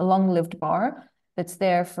 a long-lived bar that's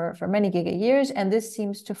there for many gigayears, and this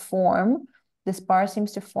bar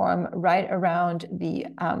seems to form right around the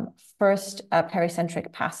first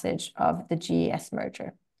pericentric passage of the GES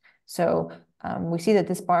merger. So we see that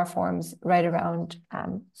this bar forms right around,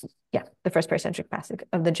 the first pericentric passage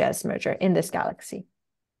of the GES merger in this galaxy.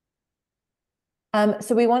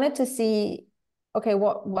 So we wanted to see, okay,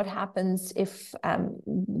 what happens if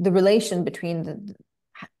the relation between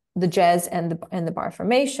the GES and the bar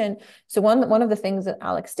formation. So one of the things that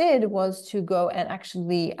Alex did was to go and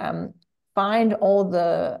actually find all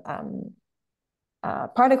the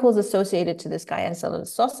particles associated to this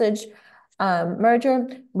Gaia-Enceladus sausage merger,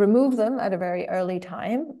 remove them at a very early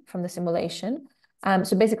time from the simulation.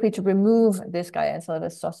 So basically to remove this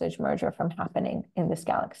Gaia-Enceladus sausage merger from happening in this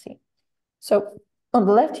galaxy. So on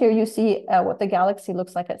the left here, you see what the galaxy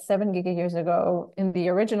looks like at 7 gigayears ago in the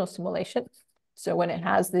original simulation. So when it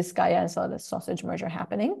has this Gaia-Enceladus sausage merger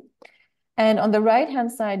happening. And on the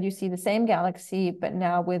right-hand side, you see the same galaxy, but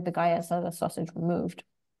now with the Gaia-Enceladus sausage removed.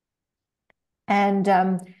 And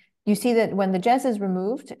you see that when the GES is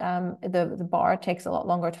removed, the bar takes a lot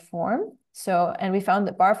longer to form. So, and we found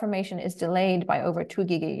that bar formation is delayed by over 2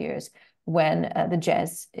 gigayears when the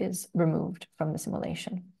GES is removed from the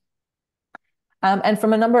simulation. And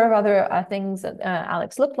from a number of other things that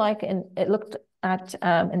Alex looked at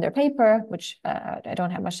in their paper, which I don't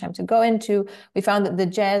have much time to go into, we found that the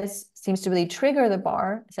GES seems to really trigger the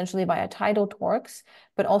bar, essentially via tidal torques,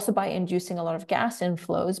 but also by inducing a lot of gas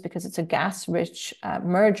inflows because it's a gas-rich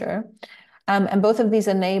merger. And both of these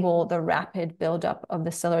enable the rapid buildup of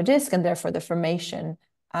the stellar disk and therefore the formation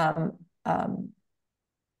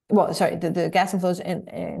the gas inflows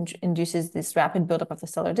induces this rapid buildup of the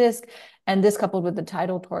stellar disk, and this coupled with the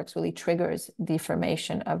tidal torques really triggers the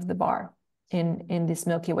formation of the bar in this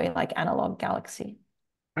Milky Way-like analog galaxy.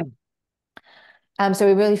 So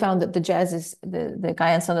we really found that the GES is the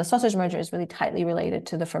Gaia-Enceladus sausage merger is really tightly related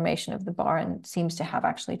to the formation of the bar and seems to have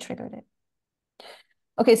actually triggered it.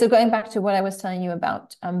 Okay, so going back to what I was telling you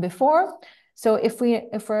about before. So if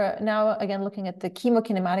we're now again looking at the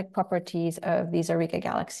chemokinematic properties of these Auriga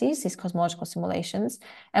galaxies, these cosmological simulations,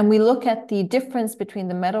 and we look at the difference between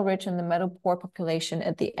the metal-rich and the metal-poor population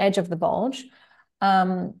at the edge of the bulge,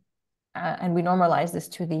 and we normalize this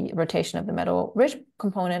to the rotation of the metal-rich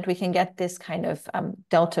component, we can get this kind of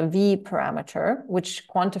delta V parameter, which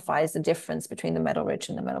quantifies the difference between the metal-rich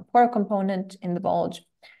and the metal-poor component in the bulge.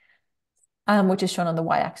 Which is shown on the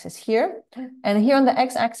y-axis here. And here on the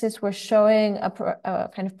x-axis, we're showing a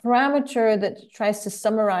kind of parameter that tries to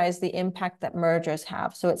summarize the impact that mergers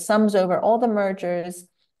have. So it sums over all the mergers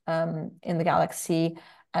in the galaxy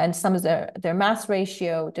and sum is their mass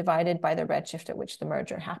ratio divided by the redshift at which the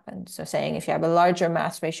merger happened. So saying if you have a larger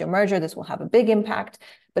mass ratio merger, this will have a big impact.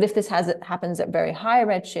 But if this happens at very high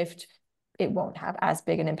redshift, it won't have as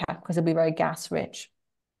big an impact because it'll be very gas rich.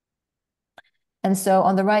 And so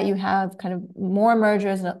on the right, you have kind of more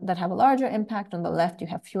mergers that have a larger impact. On the left, you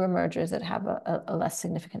have fewer mergers that have a less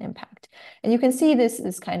significant impact. And you can see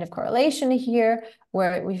this kind of correlation here,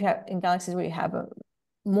 where we have in galaxies where you have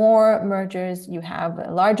more mergers, you have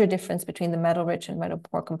a larger difference between the metal-rich and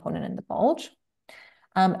metal-poor component in the bulge.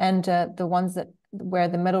 The ones where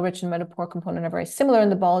the metal-rich and metal-poor component are very similar in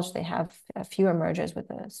the bulge, they have fewer mergers with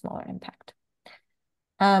a smaller impact.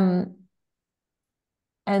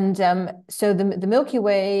 So the Milky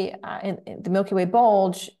Way, the Milky Way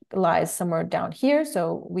bulge lies somewhere down here.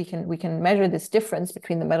 So we can measure this difference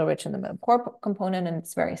between the metal-rich and the metal-poor component, and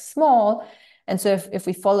it's very small. And so if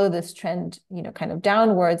we follow this trend, kind of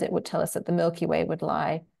downwards, it would tell us that the Milky Way would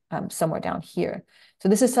lie somewhere down here. So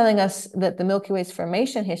this is telling us that the Milky Way's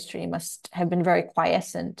formation history must have been very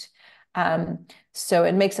quiescent. So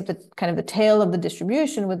it makes up the kind of the tail of the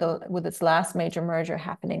distribution with its last major merger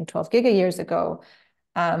happening 12 gigayears ago.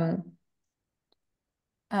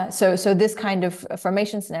 So this kind of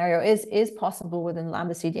formation scenario is possible within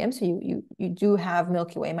ΛCDM. So you do have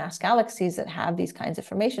Milky Way mass galaxies that have these kinds of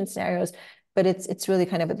formation scenarios, but it's really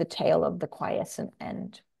kind of at the tail of the quiescent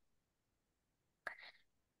end.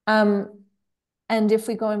 And if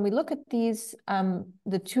we go and we look at these,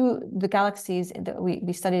 the galaxies that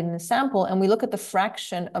we studied in the sample, and we look at the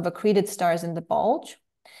fraction of accreted stars in the bulge,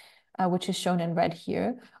 which is shown in red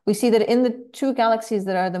here, we see that in the two galaxies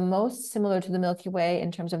that are the most similar to the Milky Way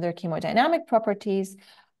in terms of their chemodynamic properties,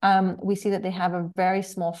 we see that they have a very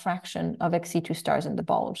small fraction of in-situ stars in the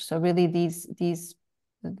bulge. So really the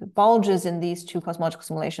bulges in these two cosmological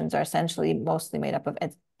simulations are essentially mostly made up of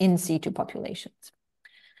in-situ populations.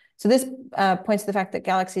 So this points to the fact that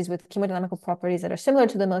galaxies with chemodynamical properties that are similar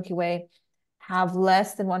to the Milky Way have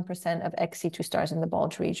less than 1% of in-situ stars in the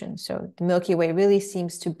bulge region. So the Milky Way really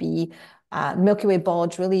seems to be, Milky Way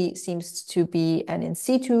bulge really seems to be an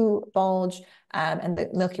in-situ bulge, and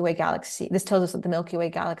the Milky Way galaxy, this tells us that the Milky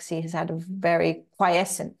Way galaxy has had a very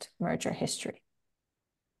quiescent merger history.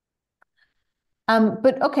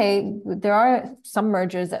 But okay, there are some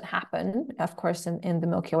mergers that happen, of course, in the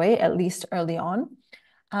Milky Way, at least early on.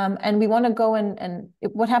 And we want to go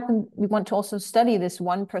what happened, we want to also study this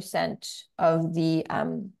 1% of the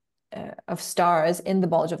of stars in the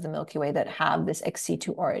bulge of the Milky Way that have this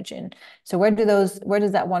in-situ origin. So where does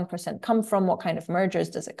that 1% come from? What kind of mergers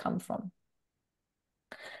does it come from?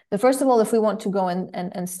 So first of all, if we want to go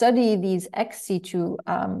and study these in-situ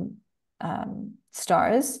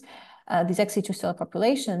stars, these in-situ stellar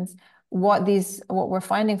populations, what we're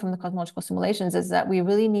finding from the cosmological simulations is that we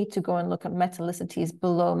really need to go and look at metallicities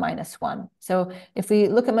below -1. So if we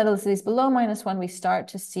look at metallicities below -1, we start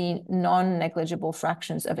to see non-negligible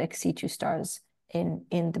fractions of in-situ stars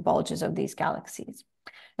in the bulges of these galaxies.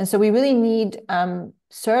 And so we really need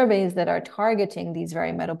surveys that are targeting these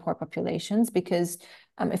very metal-poor populations, because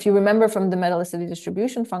if you remember from the metallicity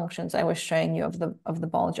distribution functions I was showing you of the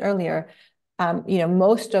bulge earlier,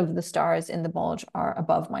 most of the stars in the bulge are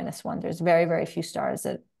above -1. There's very, very few stars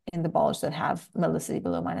in the bulge that have metallicity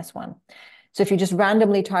below -1. So if you just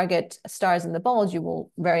randomly target stars in the bulge, you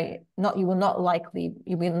will not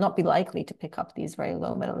be likely to pick up these very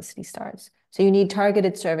low metallicity stars. So you need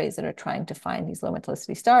targeted surveys that are trying to find these low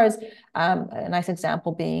metallicity stars. A nice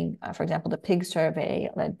example being, for example, the PIG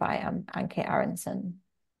survey led by Anke Aronson.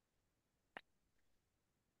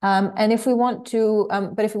 And if we want to,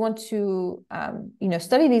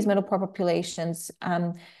 study these metal-poor populations,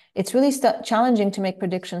 it's really challenging to make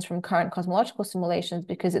predictions from current cosmological simulations,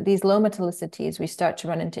 because at these low metallicities, we start to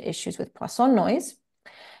run into issues with Poisson noise.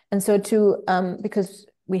 And so because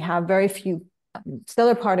we have very few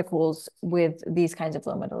stellar particles with these kinds of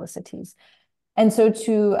low metallicities. And so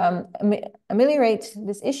to ameliorate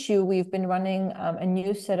this issue, we've been running a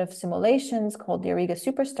new set of simulations called the Auriga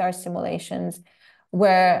Superstar simulations,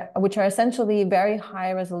 which are essentially very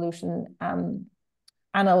high resolution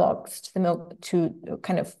analogs to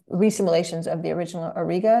kind of resimulations of the original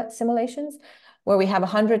Auriga simulations, where we have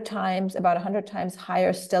about 100 times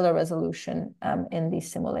higher stellar resolution in these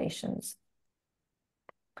simulations.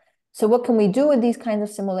 So what can we do with these kinds of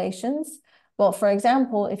simulations? Well, for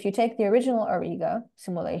example, if you take the original Auriga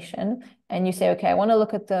simulation and you say, okay, I want to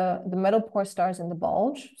look at the metal-poor stars in the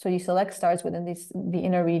bulge. So you select stars within the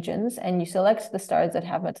inner regions, and you select the stars that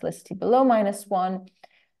have metallicity below -1.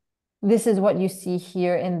 This is what you see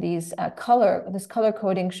here in these this color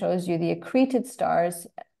coding shows you the accreted stars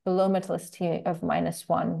below metallicity of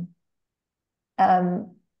 -1.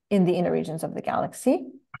 in the inner regions of the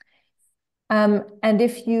galaxy. And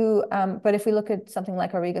if you, but if we look at something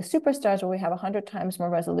like Auriga superstars, where we have 100 times more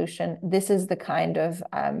resolution, this is the kind of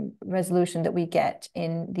resolution that we get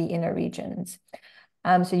in the inner regions.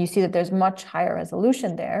 So you see that there's much higher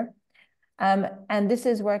resolution there. And this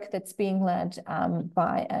is work that's being led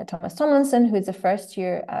by Thomas Tomlinson, who is a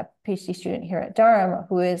first-year PhD student here at Durham,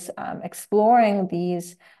 who is exploring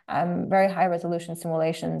these very high-resolution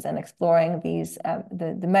simulations and exploring these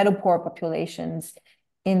the metapore populations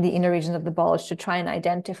in the inner regions of the bulge to try and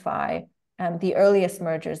identify the earliest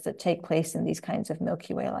mergers that take place in these kinds of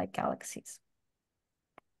Milky Way-like galaxies.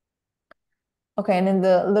 Okay, and in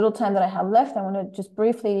the little time that I have left, I want to just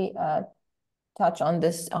briefly touch on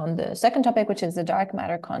the second topic, which is the dark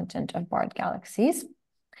matter content of barred galaxies.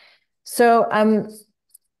 So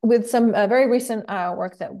with some very recent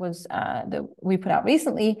work that we put out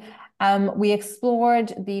recently, we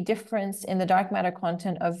explored the difference in the dark matter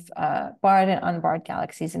content of barred and unbarred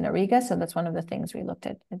galaxies in Auriga. So that's one of the things we looked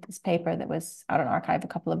at this paper that was out on arXiv a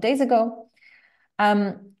couple of days ago.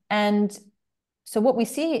 And so what we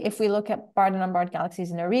see if we look at barred and unbarred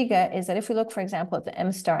galaxies in Auriga is that if we look, for example, at the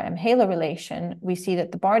M*M halo relation, we see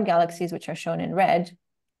that the barred galaxies, which are shown in red,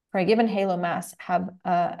 for a given halo mass have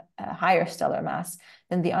a higher stellar mass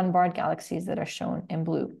than the unbarred galaxies that are shown in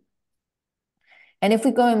blue. And if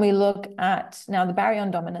we go and we look at now the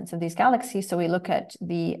baryon dominance of these galaxies, so we look at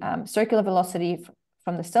the circular velocity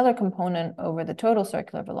from the stellar component over the total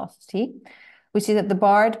circular velocity, we see that the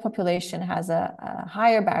barred population has a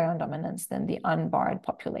higher baryon dominance than the unbarred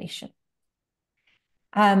population.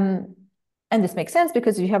 And this makes sense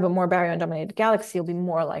because if you have a more baryon-dominated galaxy, you'll be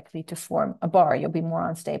more likely to form a bar. You'll be more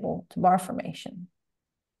unstable to bar formation.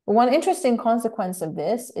 But one interesting consequence of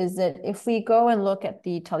this is that if we go and look at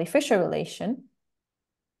the Tully-Fisher relation,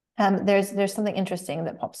 there's something interesting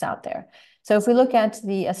that pops out there. So if we look at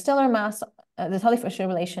the stellar mass, the Tully-Fisher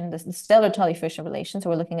relation, the stellar Tully-Fisher relation, so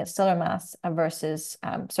we're looking at stellar mass versus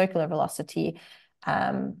circular velocity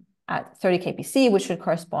at 30 kpc, which should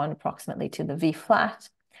correspond approximately to the V flat.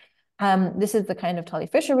 This is the kind of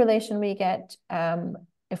Tully-Fisher relation we get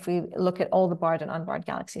if we look at all the barred and unbarred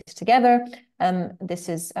galaxies together. This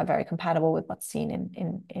is very compatible with what's seen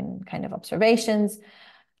in kind of observations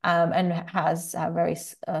and has a very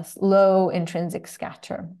low intrinsic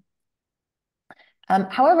scatter.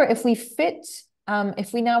 However, if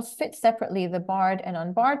we now fit separately the barred and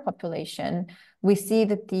unbarred population, we see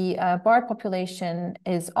that the barred population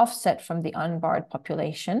is offset from the unbarred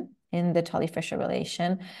population in the Tully-Fisher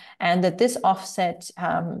relation, and that this offset,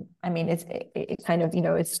 I mean, it kind of,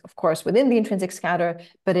 it's of course within the intrinsic scatter,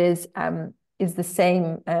 but is the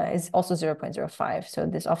same, is also 0.05. So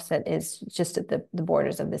this offset is just at the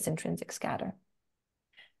borders of this intrinsic scatter.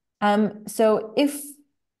 So if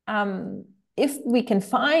we can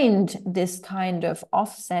find this kind of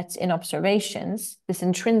offset in observations, this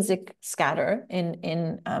intrinsic scatter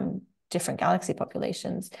in different galaxy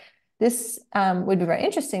populations, this would be very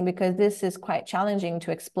interesting because this is quite challenging to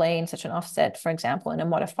explain such an offset, for example, in a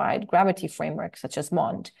modified gravity framework such as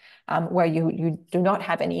MOND, where you do not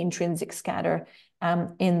have any intrinsic scatter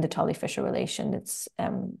in the Tully-Fisher relation. It's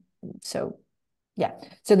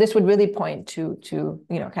so this would really point to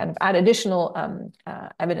kind of add additional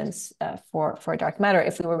evidence for dark matter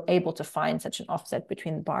if we were able to find such an offset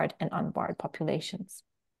between the barred and unbarred populations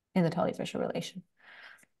in the Tully-Fisher relation.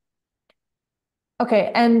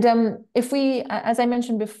 Okay, and if we, as I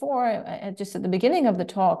mentioned before, just at the beginning of the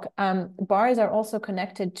talk, bars are also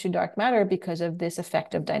connected to dark matter because of this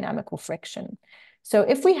effect of dynamical friction. So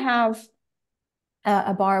if we have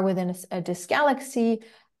a bar within a disk galaxy,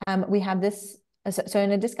 we have this. So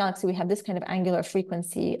in a disk galaxy, we have this kind of angular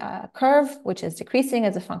frequency curve, which is decreasing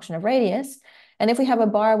as a function of radius. And if we have a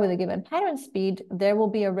bar with a given pattern speed, there will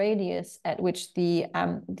be a radius at which the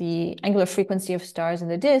angular frequency of stars in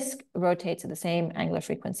the disk rotates at the same angular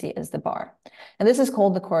frequency as the bar. And this is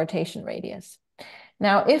called the corrotation radius.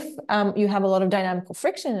 Now, if you have a lot of dynamical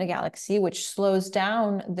friction in a galaxy, which slows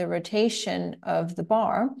down the rotation of the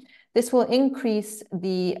bar, this will increase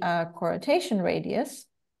the corrotation radius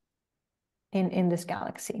in this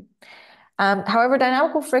galaxy. However,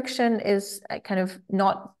 dynamical friction is kind of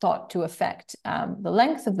not thought to affect the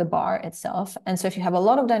length of the bar itself. And so if you have a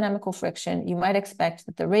lot of dynamical friction, you might expect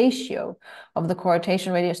that the ratio of the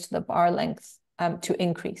corrotation radius to the bar length to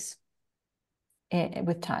increase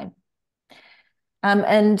with time.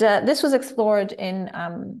 This was explored in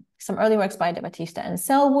some early works by De Battista and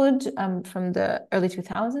Selwood from the early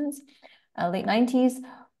 2000s, late 90s,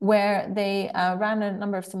 where they ran a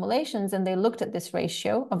number of simulations and they looked at this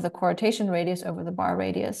ratio of the core-rotation radius over the bar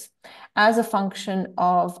radius as a function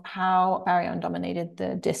of how baryon-dominated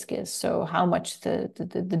the disk is. So how much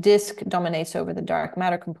the disk dominates over the dark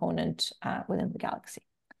matter component within the galaxy.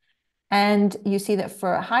 And you see that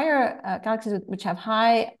for higher galaxies which have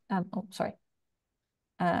high,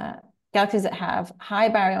 galaxies that have high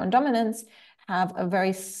baryon dominance have a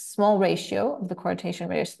very small ratio of the core-rotation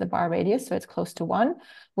radius to the bar radius, so it's close to 1,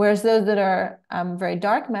 whereas those that are very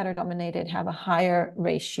dark matter dominated have a higher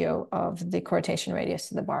ratio of the core-rotation radius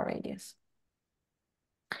to the bar radius.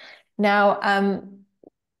 Now,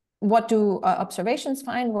 what do observations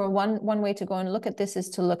find? Well, one way to go and look at this is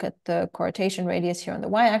to look at the core-rotation radius here on the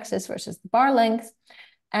y-axis versus the bar length.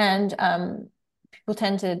 And people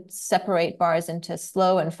tend to separate bars into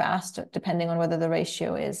slow and fast, depending on whether the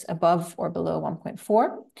ratio is above or below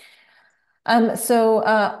 1.4. So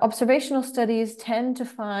observational studies tend to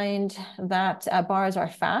find that bars are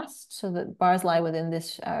fast, so that bars lie within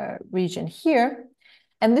this region here.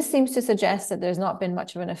 And this seems to suggest that there's not been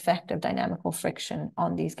much of an effect of dynamical friction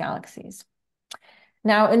on these galaxies.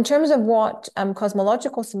 Now, in terms of what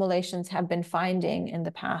cosmological simulations have been finding in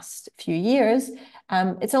the past few years,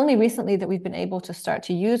 it's only recently that we've been able to start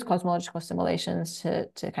to use cosmological simulations to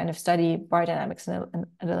kind of study bar dynamics at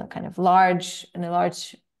a kind of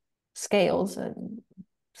large scales,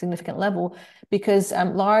 significant level, because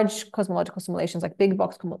large cosmological simulations, like big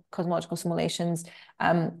box cosmological simulations,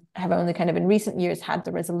 have only kind of in recent years had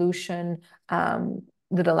the resolution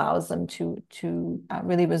that allows them to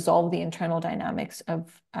really resolve the internal dynamics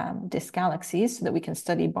of disk galaxies so that we can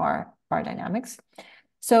study bar dynamics.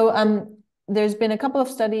 So there's been a couple of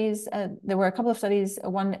studies, there were a couple of studies,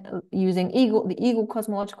 one using the Eagle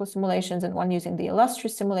cosmological simulations and one using the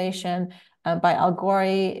Illustris simulation by Al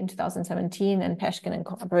Gori in 2017 and Peshkin and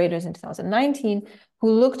collaborators in 2019,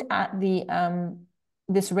 who looked at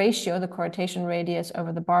this ratio, the core-rotation radius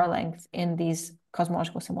over the bar length in these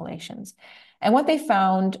cosmological simulations. And what they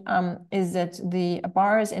found is that the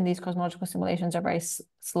bars in these cosmological simulations are very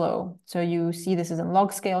slow. So you see this is in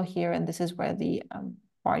log scale here, and this is where the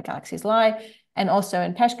bar galaxies lie. And also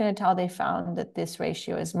in Peshkin et al., they found that this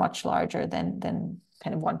ratio is much larger than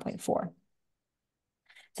kind of 1.4.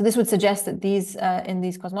 So this would suggest that in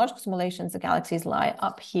these cosmological simulations, the galaxies lie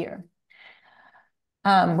up here,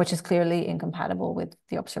 which is clearly incompatible with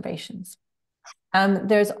the observations.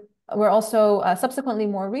 Were also subsequently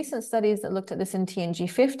more recent studies that looked at this in TNG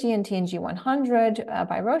 50 and TNG 100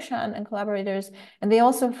 by Roshan and collaborators. And they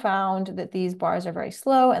also found that these bars are very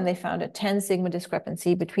slow, and they found a 10 sigma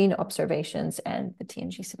discrepancy between observations and the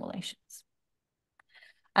TNG simulations.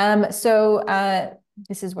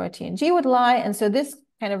 This is where TNG would lie. And so this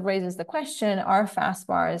kind of raises the question, are fast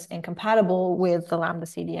bars incompatible with the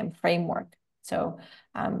ΛCDM framework? So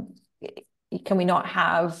can we not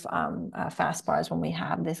have fast bars when we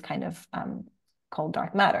have this kind of cold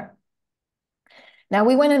dark matter? Now,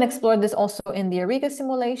 we went and explored this also in the Auriga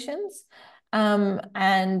simulations.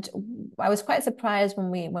 And I was quite surprised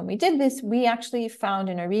when we did this. We actually found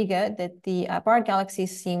in Auriga that the barred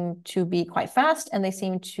galaxies seem to be quite fast, and they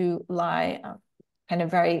seem to lie kind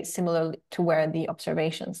of very similar to where the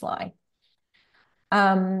observations lie.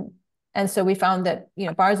 And so we found that,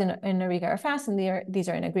 bars in Auriga are fast, and these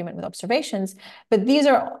are in agreement with observations. But these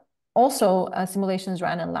are also simulations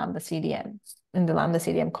ran in ΛCDM, in the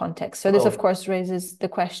ΛCDM context. So this, of course, raises the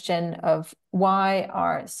question of why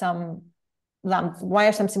are some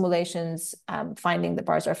simulations finding that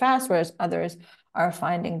bars are fast, whereas others are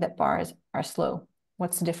finding that bars are slow?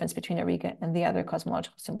 What's the difference between Auriga and the other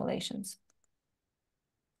cosmological simulations?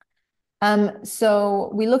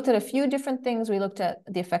 So we looked at a few different things. We looked at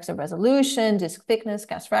the effects of resolution, disk thickness,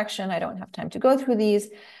 gas fraction. I don't have time to go through these,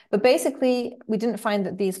 but basically we didn't find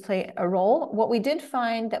that these play a role. What we did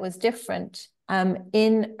find that was different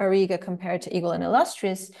in Auriga compared to Eagle and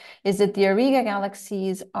Illustris is that the Auriga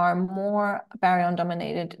galaxies are more baryon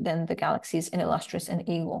dominated than the galaxies in Illustris and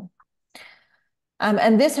Eagle.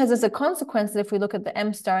 And this has as a consequence that if we look at the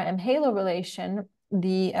M*/M halo relation,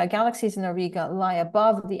 the galaxies in Auriga lie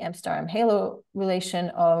above the M*/M halo relation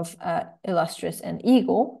of Illustris and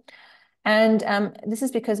Eagle. And this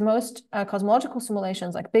is because most cosmological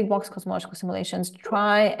simulations, like big box cosmological simulations,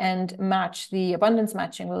 try and match the abundance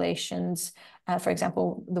matching relations, for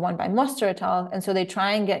example, the one by Moster et al. And so they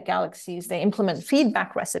try and get galaxies, they implement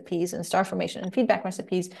feedback recipes and star formation and feedback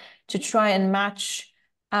recipes to try and match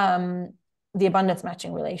the abundance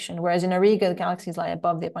matching relation, whereas in Auriga, the galaxies lie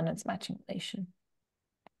above the abundance matching relation.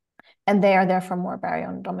 And they are therefore more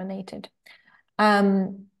baryon dominated.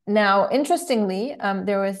 Now, interestingly,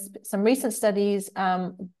 there was some recent studies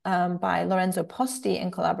by Lorenzo Posti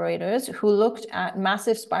and collaborators who looked at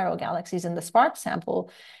massive spiral galaxies in the spark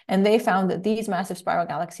sample, and they found that these massive spiral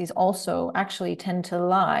galaxies also actually tend to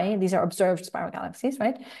lie, these are observed spiral galaxies,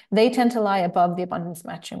 right? They tend to lie above the abundance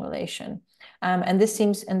matching relation. And this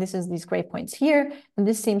is these gray points here, and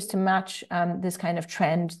this seems to match this kind of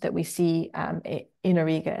trend that we see in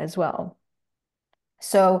Auriga as well.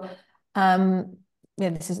 So, yeah,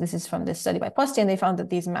 this is from this study by Posti, and they found that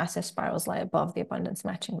these massive spirals lie above the abundance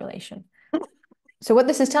matching relation. So what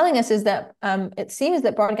this is telling us is that it seems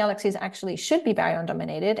that barred galaxies actually should be baryon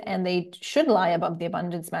dominated, and they should lie above the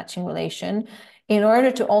abundance matching relation in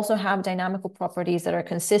order to also have dynamical properties that are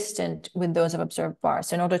consistent with those of observed bars.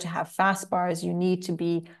 So in order to have fast bars, you need to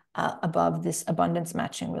be above this abundance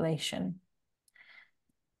matching relation.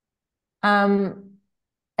 And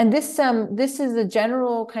this is a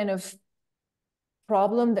general kind of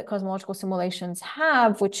problem that cosmological simulations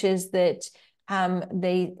have, which is that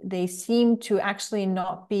they seem to actually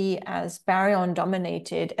not be as baryon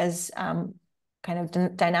dominated as kind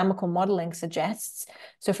of dynamical modeling suggests.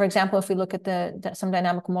 So for example, if we look at some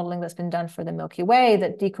dynamical modeling that's been done for the Milky Way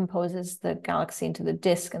that decomposes the galaxy into the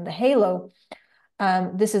disk and the halo,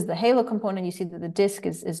 this is the halo component. You see that the disk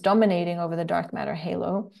is dominating over the dark matter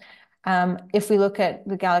halo. If we look at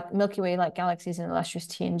the Milky Way-like galaxies in illustrious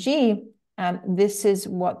TNG, this is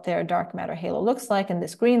what their dark matter halo looks like in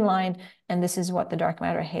this green line, and this is what the dark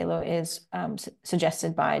matter halo is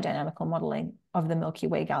suggested by dynamical modeling of the Milky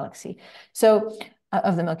Way galaxy. So,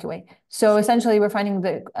 of the Milky Way. So essentially, we're finding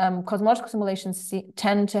that cosmological simulations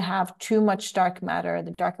tend to have too much dark matter.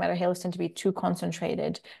 The dark matter halos tend to be too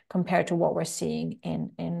concentrated compared to what we're seeing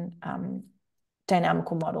in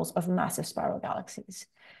dynamical models of massive spiral galaxies.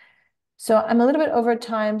 So I'm a little bit over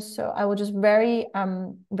time, so I will just very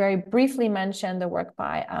briefly mention the work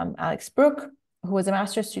by Alex Brook, who was a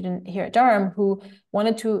master's student here at Durham, who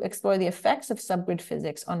wanted to explore the effects of subgrid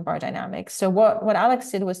physics on bar dynamics. So what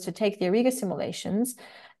Alex did was to take the Auriga simulations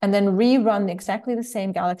and then rerun exactly the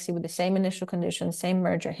same galaxy with the same initial conditions, same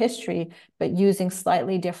merger history, but using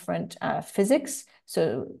slightly different physics,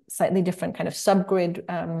 so slightly different kind of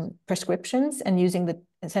subgrid prescriptions, and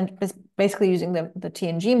basically using the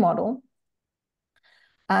TNG model.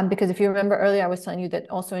 Because if you remember earlier, I was telling you that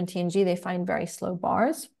also in TNG, they find very slow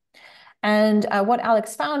bars. And what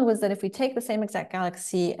Alex found was that if we take the same exact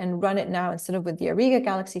galaxy and run it now, instead of with the Auriga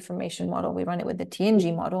galaxy formation model, we run it with the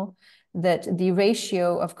TNG model, that the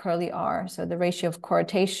ratio of curly R, so the ratio of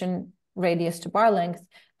corrotation radius to bar length,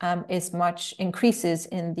 increases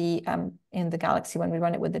in the galaxy when we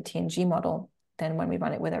run it with the TNG model than when we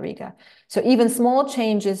run it with Auriga. So even small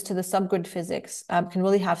changes to the subgrid physics can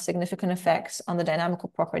really have significant effects on the dynamical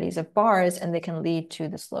properties of bars, and they can lead to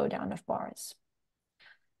the slowdown of bars.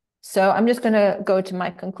 So I'm just going to go to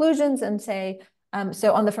my conclusions and say,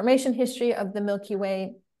 so on the formation history of the Milky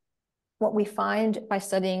Way, what we find by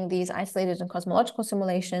studying these isolated and cosmological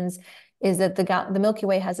simulations is that the Milky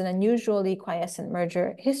Way has an unusually quiescent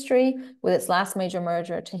merger history, with its last major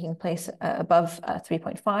merger taking place above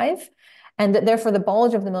 3.5. And that therefore the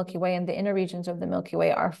bulge of the Milky Way and the inner regions of the Milky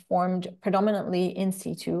Way are formed predominantly in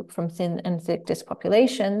situ from thin and thick disk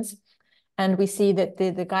populations. And we see that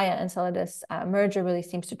the Gaia-Enceladus merger really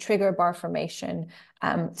seems to trigger bar formation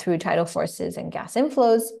through tidal forces and gas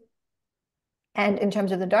inflows. And in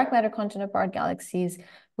terms of the dark matter content of barred galaxies,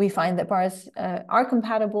 we find that bars are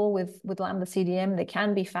compatible with lambda CDM. They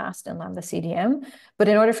can be fast in lambda CDM. But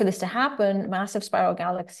in order for this to happen, massive spiral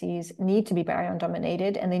galaxies need to be baryon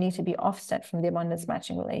dominated, and they need to be offset from the abundance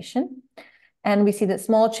matching relation. And we see that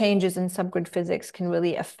small changes in subgrid physics can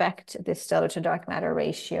really affect this stellar to dark matter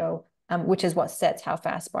ratio, which is what sets how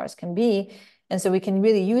fast bars can be. And so we can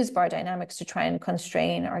really use bar dynamics to try and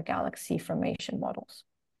constrain our galaxy formation models.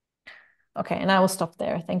 Okay, and I will stop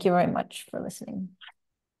there. Thank you very much for listening.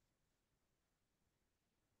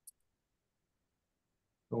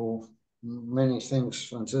 So many thanks,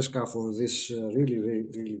 Francesca, for this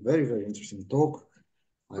really very interesting talk.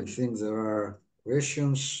 I think there are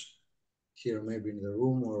questions here, maybe in the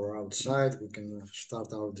room or outside. We can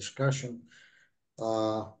start our discussion.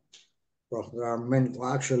 Well, there are many.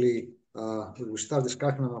 Well, actually, when we start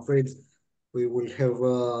discussion, I'm afraid we will have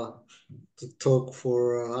to talk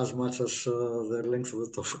for as much as the length of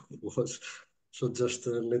the talk was. So just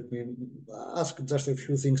let me ask just a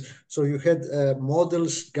few things. So you had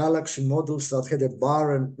models, galaxy models that had a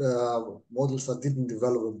bar, and models that didn't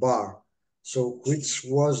develop a bar. So which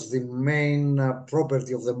was the main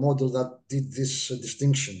property of the model that did this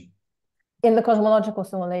distinction? In the cosmological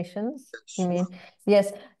simulations, you mean?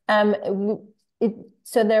 Yes.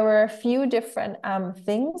 So there were a few different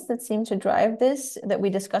things that seem to drive this that we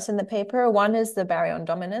discuss in the paper. One is the baryon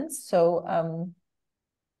dominance. So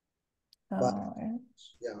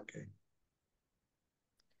yeah, okay.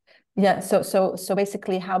 Yeah, so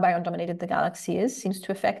basically how baryon dominated the galaxy seems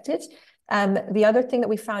to affect it. The other thing that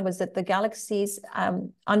we found was that the galaxies,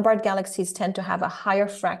 unbarred galaxies tend to have a higher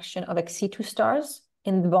fraction of ex-situ stars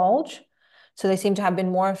in the bulge. So they seem to have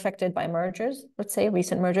been more affected by mergers, let's say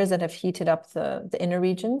recent mergers that have heated up the inner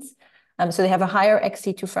regions. So they have a higher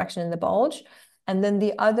ex-situ fraction in the bulge. And then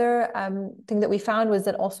the other thing that we found was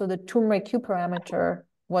that also the Toomre Q parameter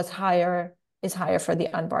is higher for the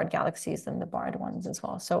unbarred galaxies than the barred ones as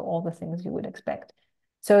well. So all the things you would expect.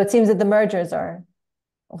 So it seems that the mergers are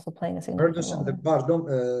also playing a significant role. And the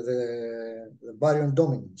baryon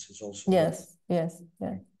dominance is also. Yes, yes,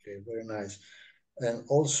 yeah. Okay, very nice. And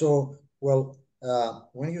also, well,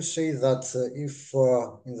 when you say that if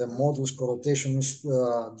in the models corrotation is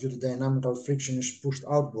due to dynamical friction is pushed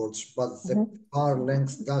outwards, but the bar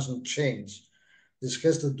length doesn't change, this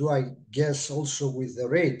has to do, I guess, also with the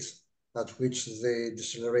rate at which the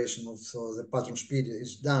deceleration of the pattern speed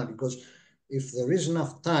is done, because if there is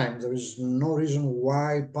enough time, there is no reason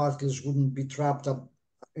why particles wouldn't be trapped up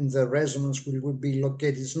in the resonance which would be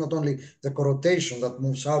located. It's not only the corrotation that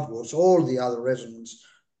moves outwards, all the other resonance.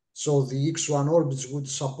 So the X1 orbits would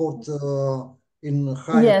support in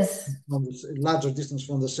higher, yes, larger distance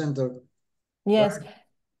from the center. Yes. Right?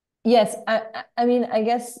 Yes, I mean, I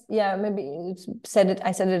guess, yeah, maybe I said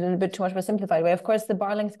it in a bit too much of a simplified way. Of course, the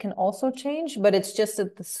bar length can also change, but it's just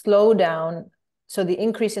that the slowdown, so the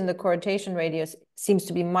increase in the corrotation radius seems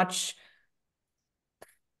to be much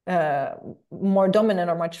more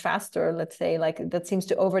dominant or much faster, let's say, like that seems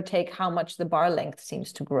to overtake how much the bar length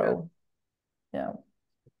seems to grow. Yeah.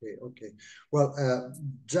 Okay. Well,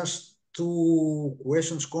 just two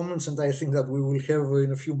questions, comments, and I think that we will have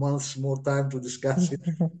in a few months more time to discuss it.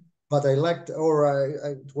 But I liked, or I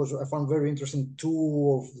found very interesting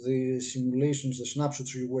two of the simulations, the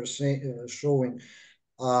snapshots you were showing.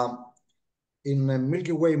 In a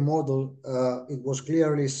Milky Way model, it was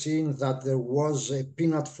clearly seen that there was a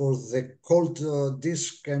peanut for the cold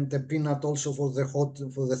disk and a peanut also for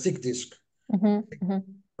the thick disk.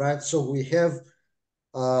 Right. So we have,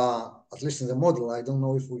 at least in the model, I don't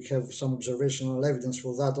know if we have some observational evidence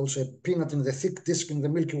for that, also a peanut in the thick disk in the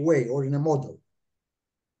Milky Way or in a model.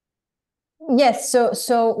 Yes, so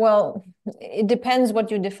well, it depends what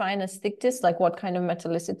you define as thick disk, like what kind of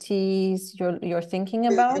metallicities you're thinking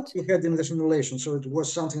about. You had in the simulation, so it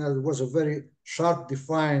was something that was a very sharp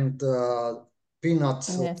defined peanut,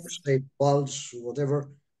 say bulge, whatever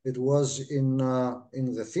it was in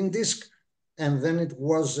the thin disk, and then it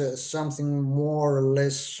was something more or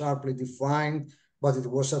less sharply defined, but it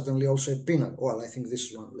was certainly also a peanut. Well, I think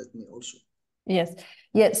this one. Let me also. Yes,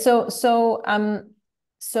 yeah. So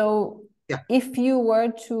yeah. If you were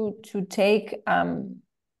to take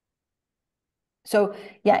so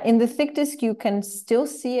yeah, in the thick disk you can still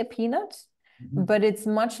see a peanut, but it's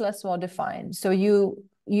much less well defined. So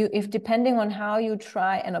if depending on how you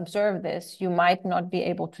try and observe this, you might not be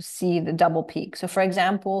able to see the double peak. So for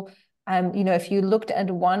example, if you looked at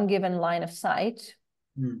one given line of sight,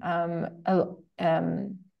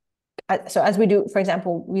 so as we do, for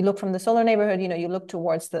example, we look from the solar neighborhood, you look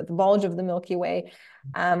towards the bulge of the Milky Way,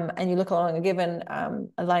 and you look along a given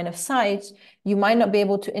a line of sight, you might not be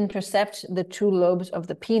able to intercept the two lobes of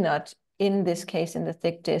the peanut, in this case, in the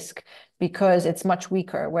thick disk, because it's much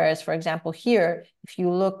weaker. Whereas, for example, here, if you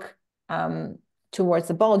look towards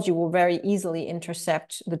the bulge, you will very easily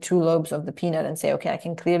intercept the two lobes of the peanut and say, okay, I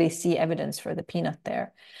can clearly see evidence for the peanut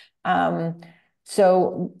there.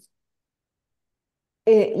 So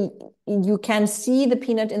you can see the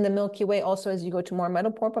peanut in the Milky Way also as you go to more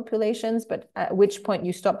metal poor populations, but at which point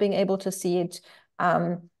you stop being able to see it.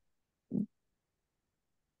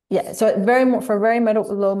 Yeah, so for very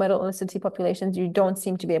low metallicity populations, you don't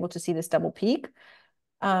seem to be able to see this double peak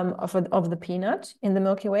of the peanut in the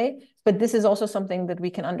Milky Way. But this is also something that we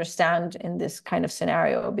can understand in this kind of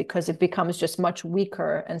scenario, because it becomes just much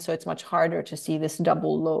weaker, and so it's much harder to see this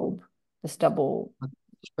double lobe, this double.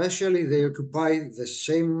 Especially they occupy the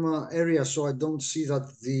same area, so I don't see that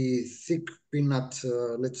the thick peanut,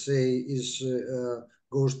 let's say,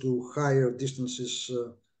 goes to higher distances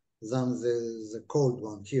than the cold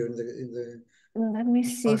one here in the. Let me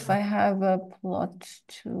see if I have a plot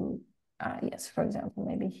to. Yes, for example,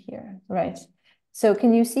 maybe here, right? So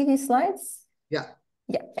can you see these slides? Yeah.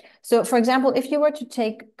 Yeah. So for example, if you were to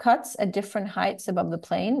take cuts at different heights above the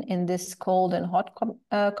plane in this cold and hot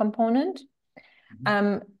component,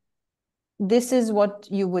 this is what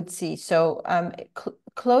you would see. So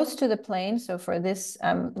close to the plane, so for this,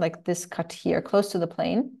 like this cut here, close to the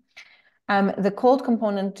plane, the cold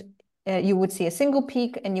component, you would see a single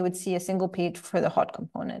peak, and you would see a single peak for the hot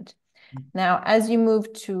component. Now, as you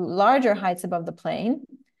move to larger heights above the plane,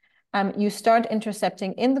 you start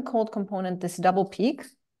intercepting in the cold component this double peak.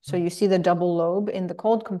 So you see the double lobe in the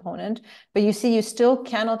cold component, but you still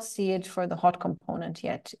cannot see it for the hot component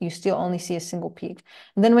yet. You still only see a single peak.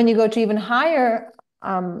 And then when you go to even higher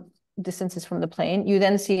distances from the plane, you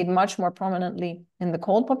then see it much more prominently in the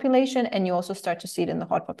cold population, and you also start to see it in the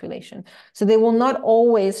hot population. So they will not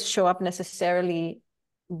always show up necessarily,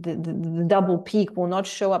 the double peak will not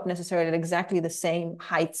show up necessarily at exactly the same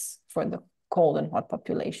heights for the cold and hot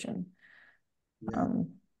population. Yeah.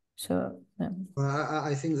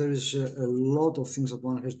 I think there is a lot of things that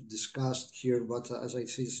one has to discuss here, but as I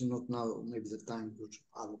see, it's not now maybe the time, which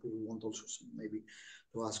other people want also maybe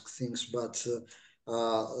to ask things. But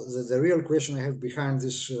the real question I have behind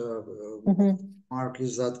this mark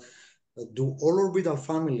is that do all orbital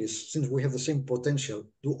families, since we have the same potential,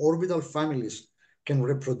 do orbital families can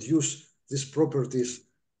reproduce these properties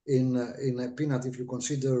in a peanut if you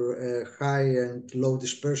consider a high and low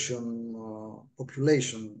dispersion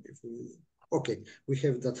population? Okay, we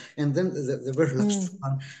have that. And then the very last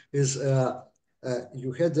one is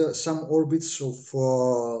you had some orbits of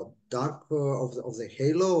dark of the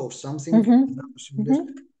halo or something,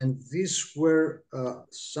 and these were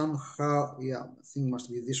somehow, yeah, I think must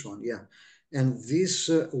be this one, yeah. And these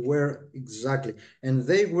were exactly, and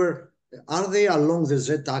they were, are they along the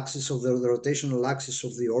z-axis of the rotational axis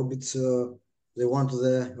of the orbits, the one to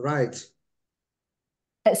the right?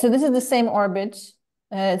 So this is the same orbit.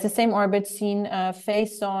 It's the same orbit seen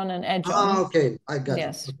face on and edge on. Okay, I got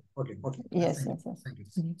yes. it. Okay. Yes, Thank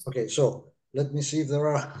you. Okay, so let me see if there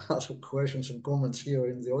are other questions and comments here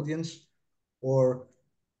in the audience, or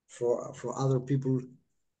for other people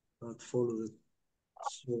that follow it.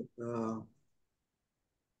 So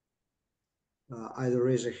either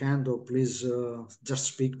raise a hand or please just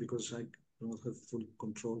speak, because I don't have full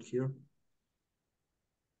control here.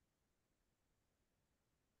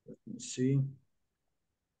 Let me see.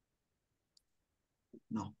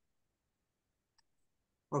 No.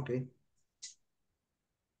 Okay.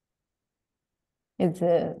 It's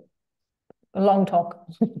a long talk.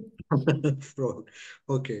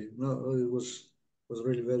 Okay. No, it was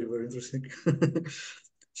really very, very interesting.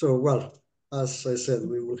 So, well, as I said,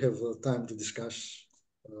 we will have time to discuss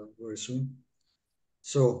very soon.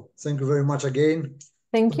 So, thank you very much again.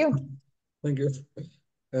 Thank you. Thank you.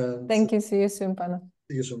 And thank you. See you soon, Pana.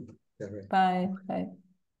 See you soon. Yeah, right. Bye. Bye.